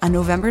 Georgia on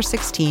November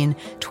 16,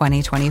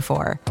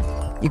 2024.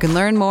 You can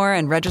learn more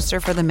and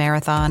register for the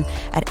marathon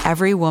at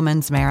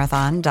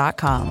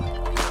everywomansmarathon.com.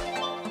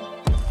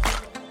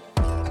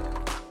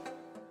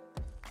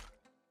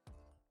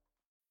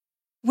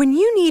 When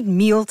you need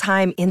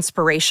mealtime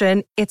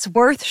inspiration, it's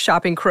worth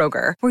shopping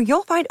Kroger, where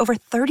you'll find over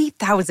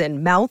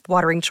 30,000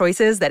 mouth-watering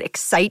choices that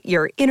excite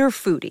your inner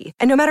foodie.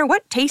 And no matter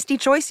what tasty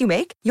choice you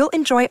make, you'll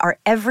enjoy our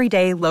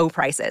everyday low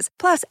prices,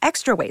 plus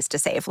extra ways to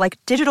save, like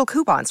digital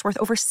coupons worth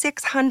over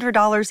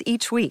 $600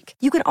 each week.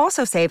 You can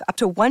also save up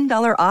to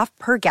 $1 off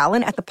per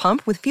gallon at the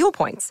pump with fuel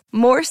points.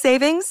 More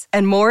savings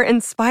and more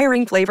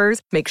inspiring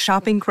flavors make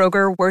shopping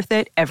Kroger worth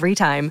it every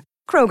time.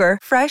 Kroger,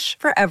 fresh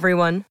for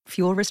everyone.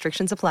 Fuel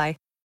restrictions apply.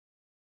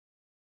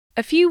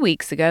 A few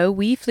weeks ago,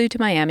 we flew to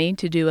Miami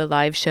to do a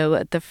live show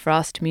at the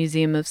Frost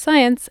Museum of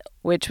Science,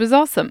 which was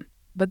awesome.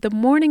 But the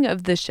morning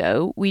of the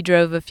show, we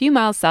drove a few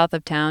miles south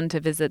of town to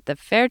visit the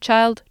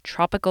Fairchild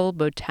Tropical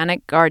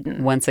Botanic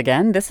Garden. Once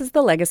again, this is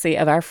the legacy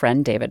of our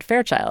friend David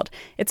Fairchild.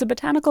 It's a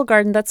botanical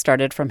garden that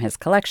started from his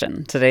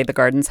collection. Today, the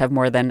gardens have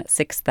more than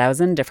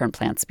 6,000 different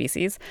plant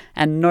species,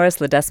 and Norris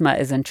Ledesma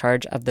is in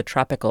charge of the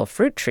tropical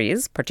fruit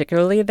trees,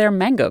 particularly their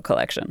mango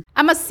collection.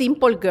 I'm a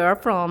simple girl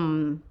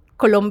from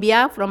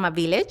Colombia, from a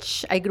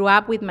village. I grew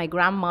up with my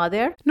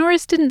grandmother.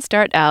 Norris didn't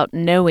start out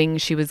knowing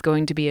she was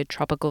going to be a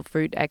tropical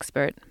fruit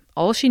expert.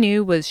 All she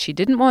knew was she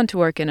didn't want to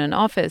work in an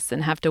office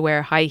and have to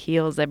wear high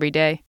heels every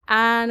day.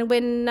 And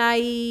when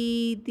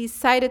I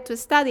decided to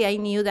study, I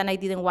knew that I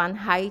didn't want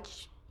high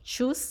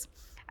shoes.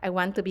 I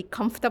want to be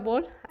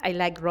comfortable. I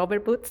like rubber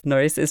boots.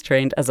 Norris is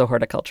trained as a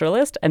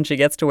horticulturalist, and she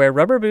gets to wear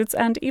rubber boots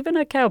and even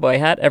a cowboy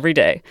hat every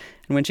day.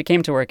 And when she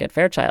came to work at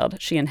Fairchild,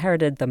 she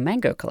inherited the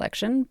mango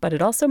collection, but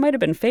it also might have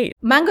been fate.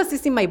 Mangoes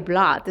is in my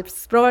blood.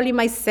 It's probably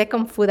my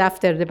second food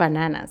after the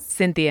bananas.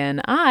 Cynthia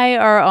and I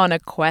are on a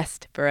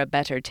quest for a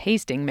better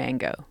tasting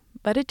mango.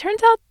 But it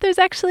turns out there's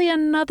actually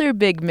another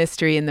big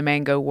mystery in the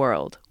mango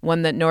world,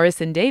 one that Norris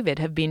and David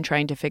have been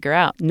trying to figure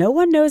out. No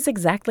one knows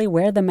exactly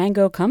where the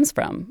mango comes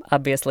from.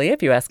 Obviously,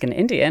 if you ask an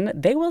Indian,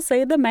 they will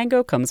say the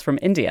mango comes from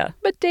India.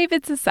 But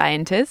David's a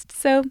scientist,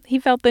 so he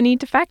felt the need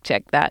to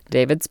fact-check that.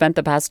 David spent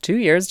the past 2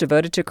 years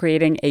devoted to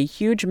creating a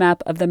huge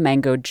map of the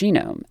mango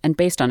genome, and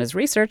based on his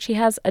research, he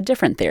has a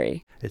different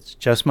theory. It's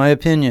just my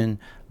opinion,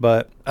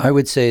 but I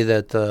would say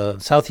that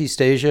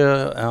Southeast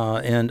Asia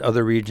and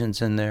other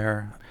regions in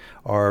there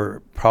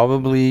are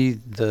probably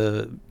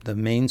the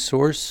main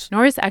source.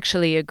 Norris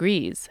actually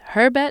agrees.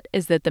 Her bet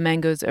is that the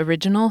mango's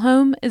original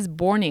home is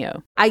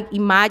Borneo. I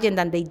imagine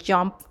that they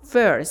jumped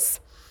first,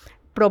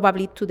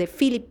 probably to the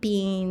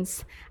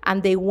Philippines,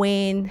 and they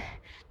went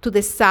to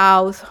the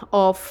south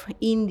of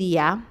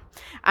India,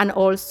 and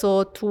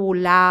also to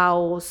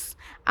Laos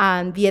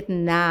and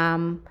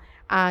Vietnam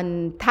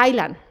and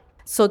Thailand.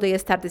 So they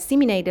start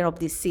disseminating of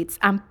these seeds,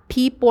 and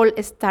people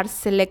start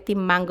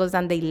selecting mangoes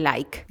that they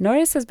like.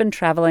 Norris has been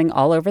traveling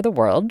all over the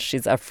world.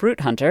 She's a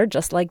fruit hunter,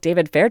 just like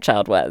David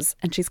Fairchild was.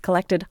 And she's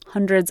collected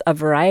hundreds of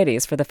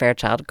varieties for the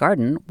Fairchild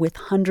garden with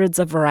hundreds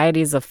of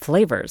varieties of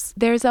flavors.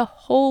 There's a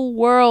whole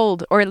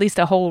world, or at least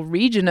a whole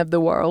region of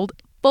the world,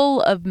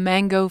 full of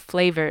mango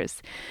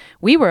flavors.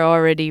 We were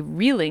already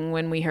reeling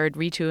when we heard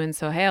Ritu and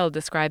Sohail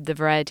describe the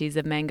varieties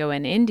of mango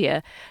in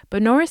India,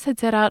 but Norris had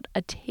set out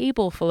a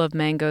table full of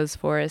mangoes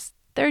for us,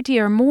 30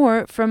 or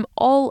more from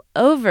all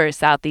over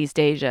Southeast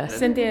Asia.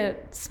 Cynthia,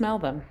 smell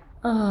them.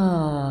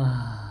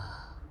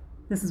 Oh,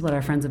 this is what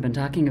our friends have been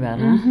talking about,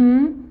 huh?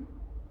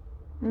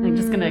 I'm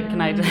just gonna,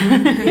 can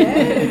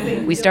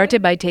I? We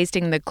started by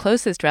tasting the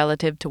closest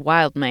relative to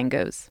wild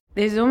mangoes.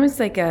 There's almost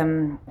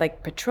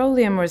like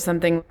petroleum or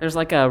something. There's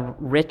like a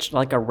rich,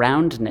 like a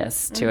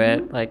roundness to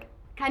it. Like,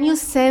 can you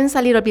sense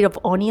a little bit of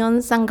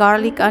onions and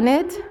garlic on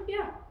it?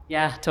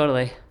 yeah,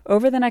 totally.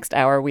 Over the next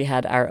hour, we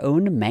had our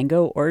own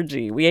mango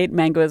orgy. We ate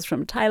mangoes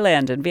from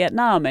Thailand and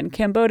Vietnam and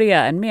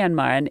Cambodia and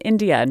Myanmar and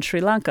India and Sri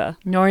Lanka.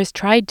 Norris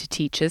tried to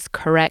teach us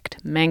correct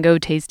mango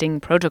tasting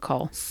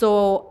protocol.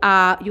 So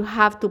you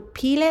have to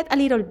peel it a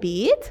little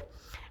bit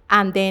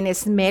and then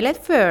smell it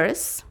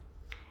first,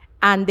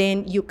 and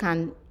then you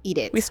can eat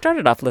it. We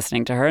started off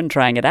listening to her and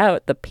trying it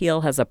out. The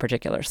peel has a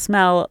particular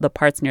smell. The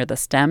parts near the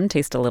stem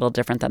taste a little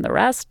different than the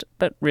rest.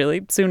 But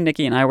really, soon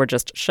Nikki and I were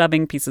just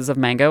shoving pieces of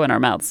mango in our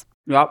mouths.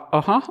 Yep,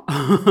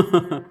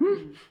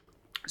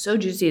 So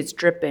juicy, it's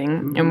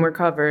dripping, and we're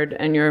covered,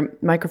 and your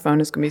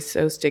microphone is going to be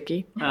so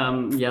sticky.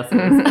 Yes, it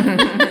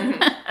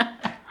is.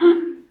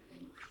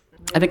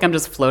 I think I'm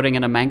just floating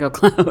in a mango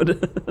cloud.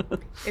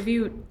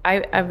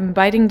 I'm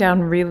biting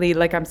down really,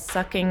 like I'm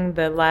sucking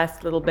the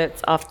last little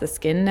bits off the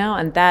skin now,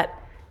 and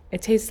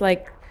it tastes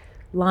like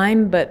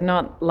lime, but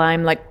not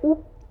lime like,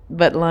 ooh,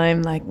 but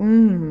lime like,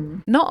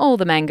 Not all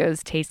the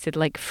mangoes tasted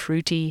like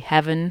fruity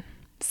heaven.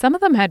 Some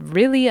of them had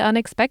really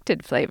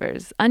unexpected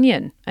flavors,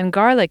 onion and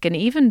garlic and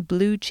even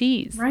blue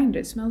cheese. Right,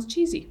 it smells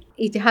cheesy.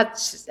 It had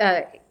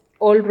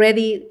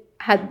already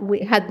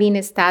had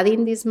been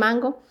studying this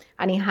mango,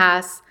 and it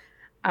has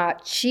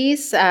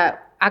cheese,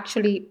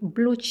 actually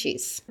blue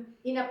cheese.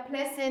 In a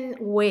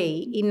pleasant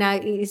way,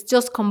 it's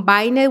just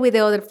combined with the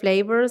other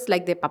flavors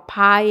like the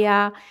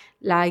papaya,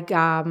 like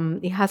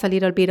it has a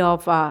little bit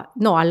of, a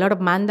lot of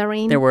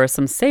mandarin. There were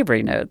some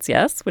savory notes,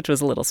 yes, which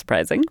was a little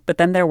surprising. But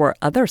then there were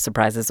other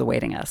surprises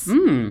awaiting us.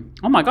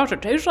 Oh my gosh,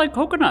 it tastes like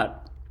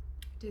coconut.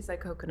 It tastes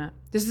like coconut.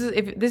 This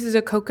is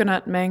a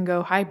coconut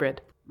mango hybrid.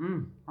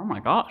 Oh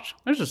my gosh,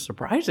 this is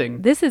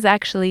surprising. This is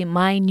actually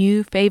my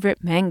new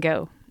favorite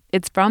mango.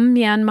 It's from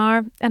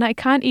Myanmar, and I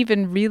can't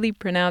even really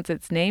pronounce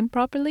its name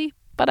properly,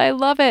 but I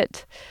love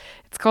it.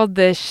 It's called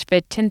the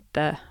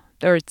Shvetinta,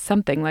 or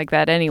something like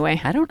that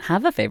anyway. I don't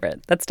have a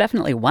favorite. That's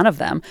definitely one of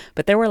them,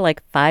 but there were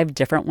like 5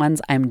 different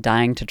ones I'm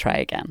dying to try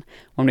again.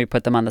 When we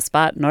put them on the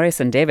spot, Norris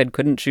and David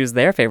couldn't choose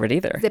their favorite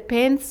either.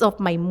 Depends of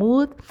my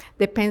mood,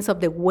 depends of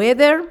the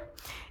weather,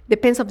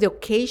 depends of the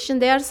occasion.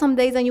 There are some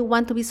days that you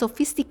want to be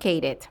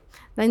sophisticated.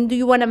 Then do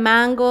you want a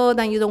mango,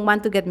 then you don't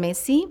want to get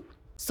messy.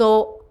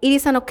 So it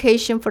is an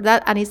occasion for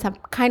that, and it's a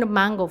kind of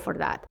mango for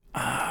that.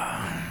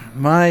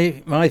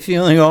 My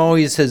feeling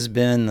always has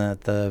been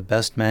that the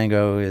best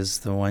mango is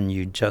the one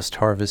you just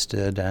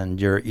harvested and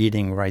you're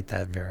eating right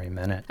that very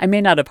minute. I may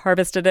not have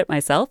harvested it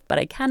myself, but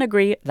I can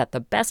agree that the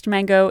best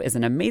mango is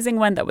an amazing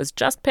one that was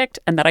just picked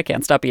and that I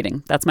can't stop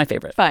eating. That's my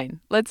favorite.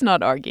 Fine, let's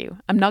not argue.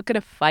 I'm not going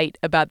to fight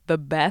about the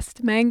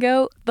best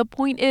mango. The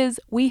point is,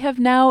 we have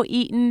now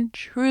eaten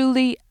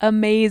truly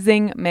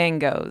amazing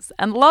mangoes,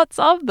 and lots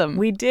of them.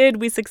 We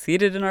did. We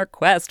succeeded in our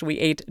quest. We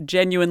ate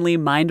genuinely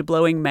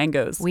mind-blowing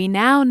mangoes. We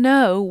now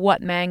know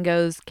what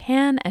mangoes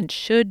can and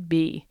should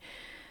be.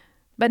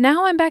 But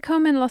now I'm back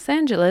home in Los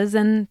Angeles,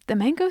 and the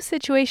mango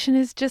situation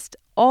is just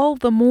all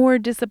the more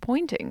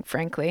disappointing,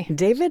 frankly.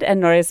 David and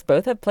Norris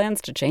both have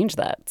plans to change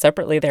that.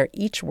 Separately, they're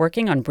each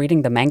working on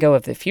breeding the mango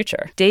of the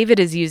future. David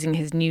is using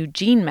his new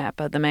gene map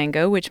of the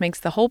mango, which makes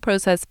the whole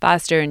process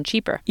faster and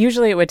cheaper.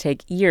 Usually it would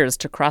take years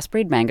to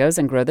crossbreed mangoes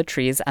and grow the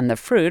trees and the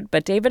fruit,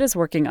 but David is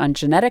working on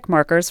genetic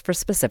markers for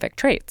specific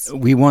traits.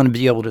 We want to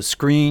be able to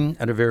screen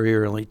at a very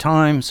early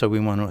time, so we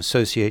want to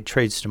associate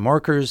traits to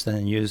markers,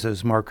 then use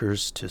those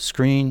markers to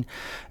screen.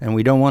 And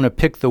we don't want to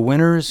pick the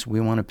winners, we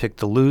want to pick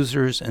the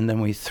losers, and then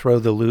we throw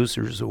the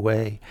losers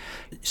away.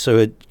 So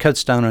it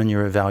cuts down on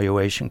your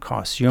evaluation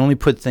costs. You only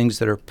put things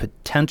that are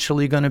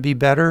potentially going to be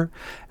better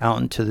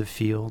out into the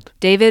field.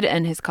 David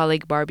and his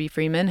colleague Barbie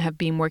Freeman have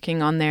been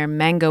working on their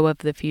mango of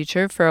the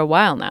future for a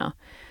while now.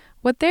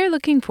 What they're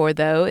looking for,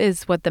 though,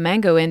 is what the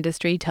mango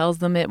industry tells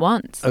them it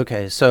wants.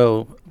 Okay,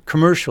 so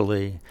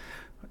commercially,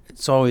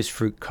 it's always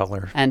fruit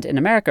color. And in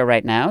America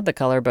right now, the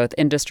color both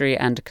industry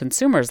and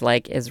consumers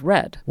like is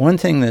red. One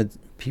thing that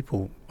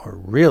people are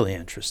really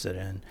interested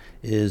in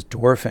is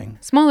dwarfing.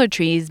 Smaller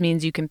trees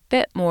means you can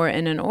fit more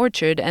in an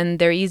orchard and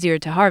they're easier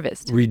to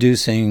harvest.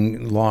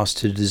 Reducing loss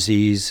to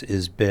disease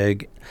is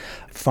big.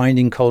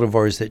 Finding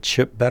cultivars that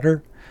chip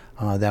better,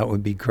 that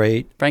would be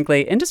great.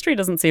 Frankly, industry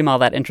doesn't seem all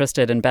that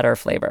interested in better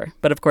flavor.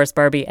 But of course,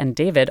 Barbie and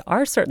David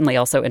are certainly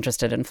also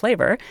interested in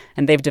flavor,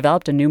 and they've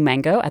developed a new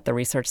mango at the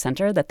research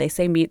center that they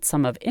say meets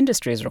some of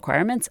industry's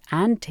requirements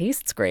and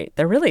tastes great.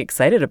 They're really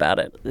excited about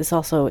it. This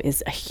also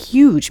is a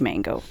huge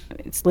mango.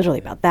 It's literally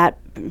about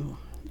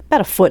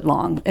a foot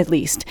long, at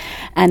least.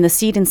 And the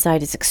seed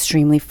inside is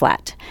extremely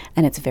flat,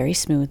 and it's very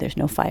smooth. There's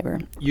no fiber.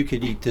 You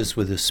could eat this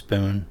with a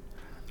spoon.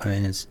 I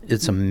mean,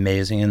 it's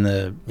amazing.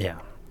 And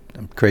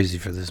I'm crazy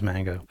for this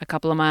mango. A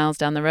couple of miles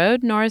down the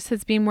road, Norris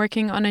has been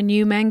working on a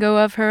new mango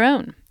of her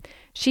own.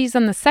 She's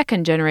on the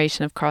second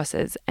generation of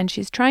crosses, and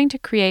she's trying to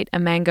create a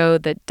mango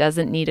that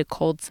doesn't need a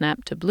cold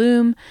snap to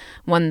bloom,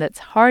 one that's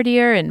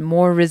hardier and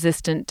more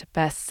resistant to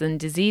pests and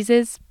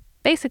diseases.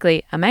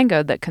 Basically, a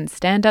mango that can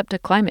stand up to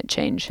climate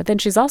change. But then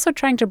she's also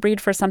trying to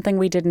breed for something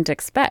we didn't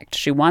expect.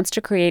 She wants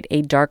to create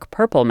a dark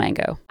purple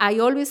mango. I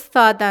always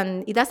thought that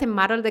it doesn't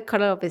matter the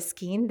color of the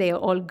skin, they're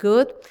all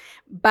good.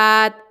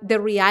 But the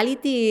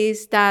reality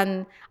is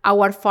that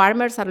our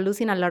farmers are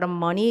losing a lot of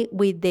money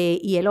with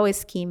the yellow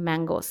skin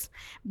mangoes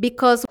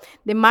because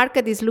the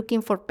market is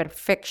looking for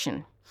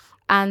perfection.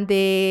 And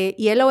the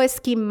yellow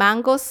skin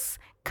mangoes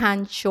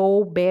can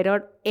show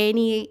better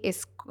any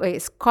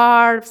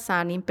scars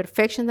and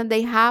imperfections that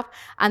they have.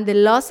 And the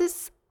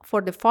losses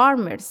for the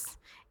farmers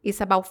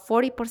is about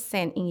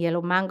 40% in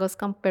yellow mangoes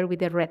compared with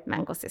the red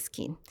mango's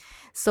skin.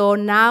 So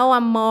now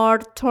I'm more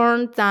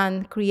turned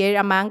than create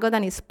a mango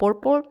that is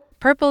purple.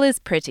 Purple is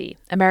pretty.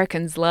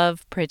 Americans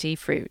love pretty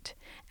fruit.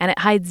 And it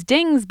hides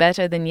dings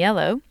better than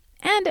yellow.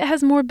 And it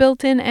has more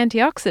built-in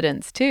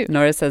antioxidants, too.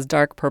 Norris says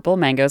dark purple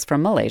mangoes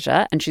from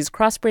Malaysia, and she's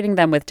crossbreeding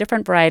them with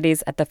different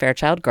varieties at the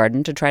Fairchild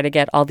Garden to try to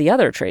get all the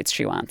other traits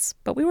she wants.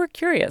 But we were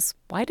curious.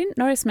 Why didn't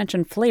Norris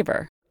mention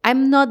flavor?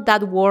 I'm not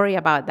that worried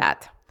about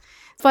that.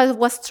 If I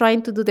was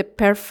trying to do the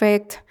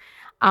perfect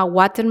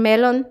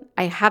watermelon,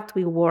 I have to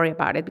be worried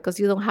about it because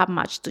you don't have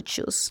much to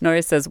choose.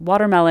 Norris says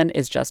watermelon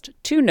is just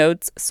 2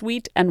 notes,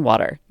 sweet and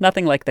water.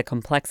 Nothing like the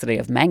complexity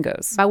of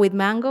mangoes. But with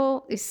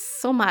mango, it's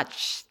so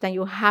much that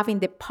you have in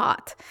the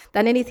pot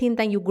that anything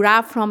that you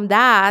grab from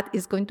that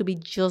is going to be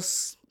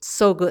just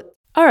so good.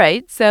 All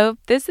right, so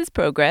this is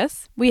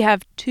progress. We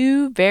have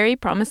 2 very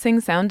promising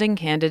sounding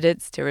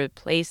candidates to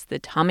replace the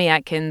Tommy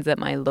Atkins at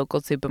my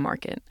local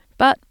supermarket.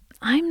 But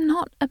I'm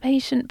not a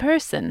patient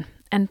person.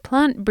 And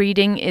plant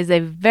breeding is a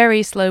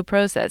very slow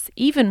process,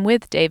 even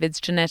with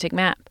David's genetic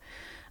map.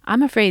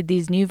 I'm afraid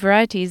these new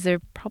varieties are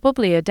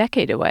probably a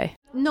decade away.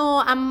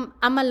 No, I'm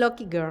a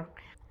lucky girl.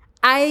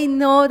 I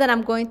know that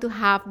I'm going to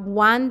have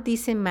one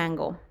decent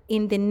mango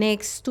in the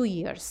next 2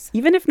 years.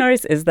 Even if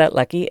Norris is that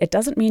lucky, it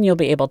doesn't mean you'll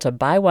be able to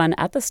buy one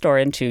at the store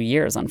in 2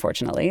 years,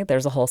 unfortunately.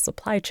 There's a whole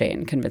supply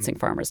chain, convincing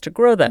farmers to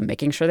grow them,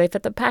 making sure they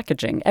fit the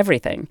packaging,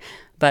 everything.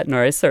 But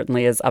Norris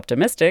certainly is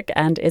optimistic,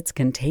 and it's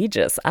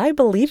contagious. I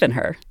believe in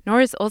her.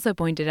 Norris also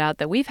pointed out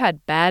that we've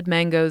had bad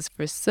mangoes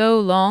for so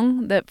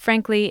long that,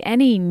 frankly,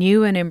 any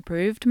new and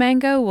improved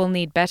mango will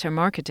need better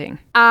marketing.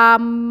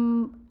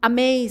 I'm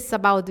amazed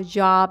about the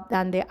job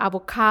that the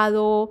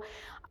avocado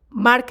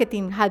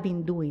marketing had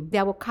been doing. The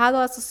Avocado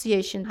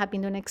Association had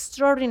been doing an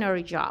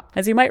extraordinary job.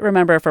 As you might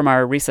remember from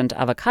our recent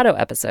avocado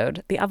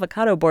episode, the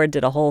avocado board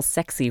did a whole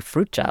sexy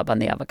fruit job on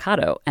the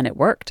avocado, and it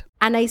worked.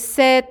 And I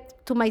said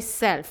to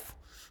myself,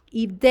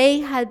 if they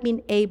had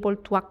been able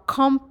to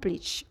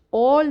accomplish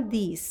all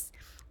this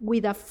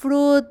with a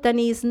fruit that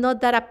is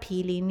not that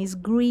appealing, is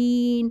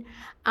green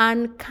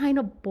and kind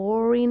of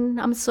boring,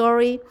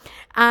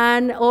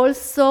 and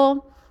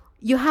also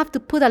you have to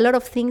put a lot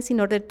of things in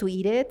order to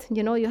eat it.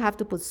 You know, you have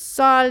to put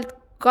salt,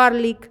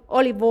 garlic,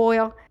 olive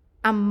oil,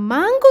 and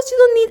mangoes, you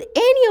don't need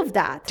any of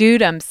that.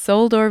 Dude, I'm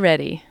sold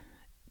already.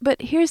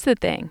 But here's the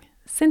thing.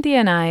 Cynthia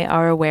and I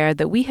are aware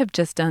that we have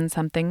just done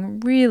something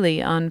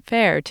really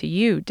unfair to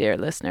you, dear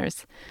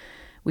listeners.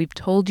 We've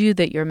told you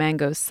that your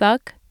mangoes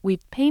suck.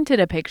 We've painted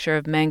a picture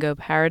of mango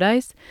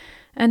paradise.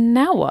 And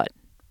now what?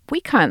 We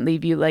can't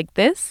leave you like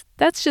this.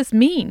 That's just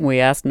mean. We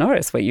asked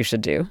Norris what you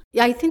should do.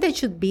 Yeah, I think they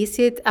should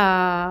visit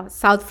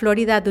South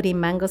Florida during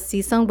mango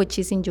season, which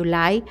is in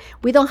July.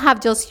 We don't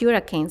have just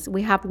hurricanes.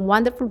 We have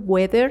wonderful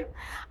weather,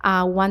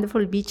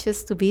 wonderful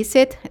beaches to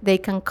visit. They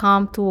can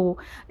come to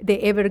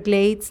the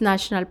Everglades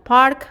National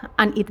Park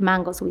and eat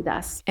mangoes with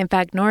us. In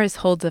fact, Norris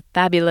holds a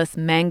fabulous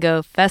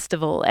mango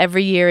festival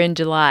every year in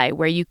July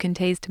where you can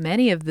taste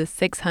many of the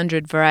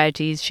 600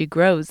 varieties she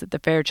grows at the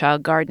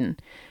Fairchild Garden.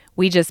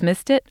 We just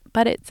missed it,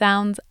 but it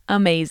sounds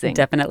amazing.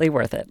 Definitely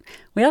worth it.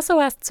 We also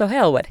asked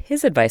Sohail what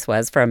his advice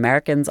was for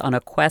Americans on a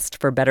quest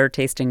for better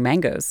tasting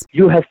mangoes.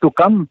 You have to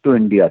come to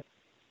India.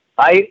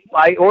 I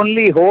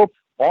only hope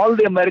all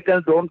the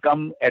Americans don't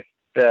come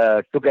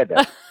together.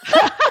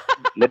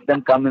 Let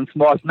them come in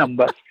small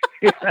numbers.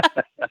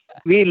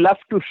 We love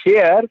to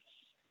share,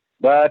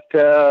 but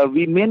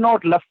we may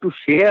not love to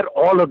share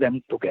all of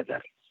them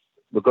together,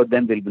 because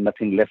then there'll be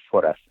nothing left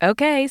for us.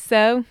 Okay,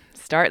 so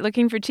start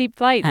looking for cheap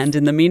flights. And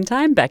in the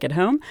meantime, back at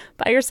home,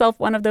 buy yourself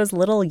one of those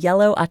little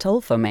yellow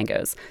Atolfo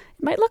mangoes.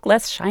 It might look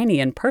less shiny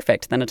and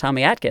perfect than a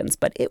Tommy Atkins,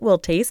 but it will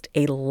taste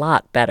a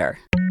lot better.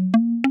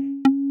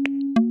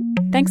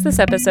 Thanks this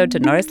episode to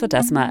Norris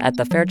Ledesma at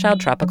the Fairchild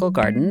Tropical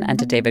Garden and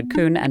to David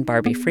Kuhn and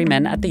Barbie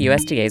Freeman at the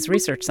USDA's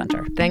Research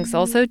Center. Thanks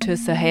also to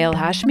Sohail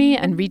Hashmi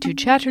and Ritu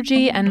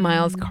Chatterjee and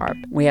Miles Karp.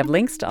 We have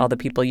links to all the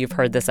people you've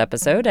heard this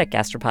episode at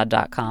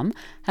gastropod.com,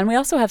 and we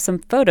also have some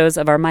photos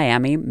of our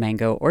Miami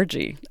mango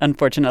orgy.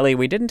 Unfortunately,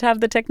 we didn't have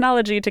the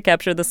technology to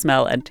capture the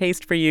smell and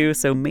taste for you,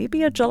 so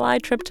maybe a July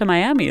trip to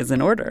Miami is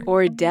in order.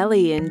 Or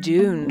Delhi in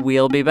June.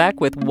 We'll be back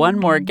with one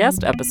more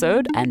guest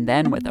episode, and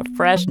then with a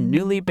fresh,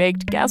 newly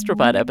baked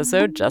gastropod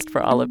episode just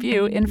for all of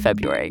you in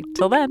February.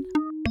 Till then.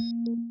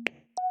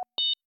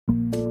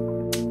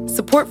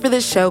 Support for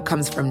this show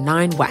comes from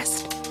 9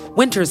 West.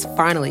 Winter's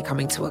finally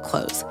coming to a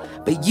close,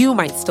 but you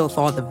might still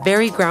thaw the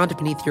very ground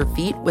beneath your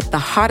feet with the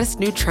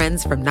hottest new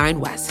trends from 9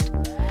 West.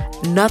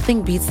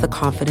 Nothing beats the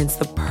confidence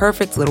the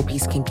perfect little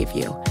piece can give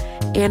you.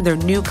 And their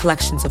new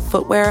collections of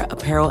footwear,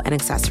 apparel, and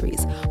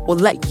accessories will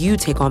let you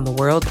take on the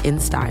world in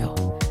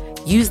style.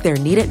 Use their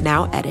Need It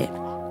Now edit,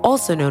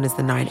 also known as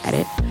the 9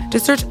 Edit, to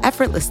search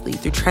effortlessly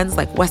through trends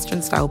like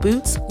Western-style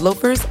boots,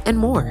 loafers, and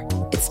more.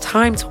 It's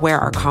time to wear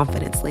our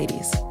confidence,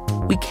 ladies.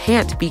 We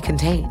can't be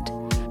contained,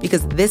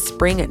 because this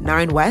spring at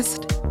 9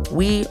 West,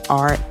 we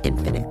are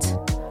infinite.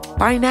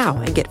 Buy now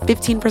and get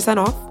 15%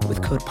 off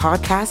with code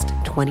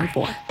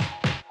PODCAST24.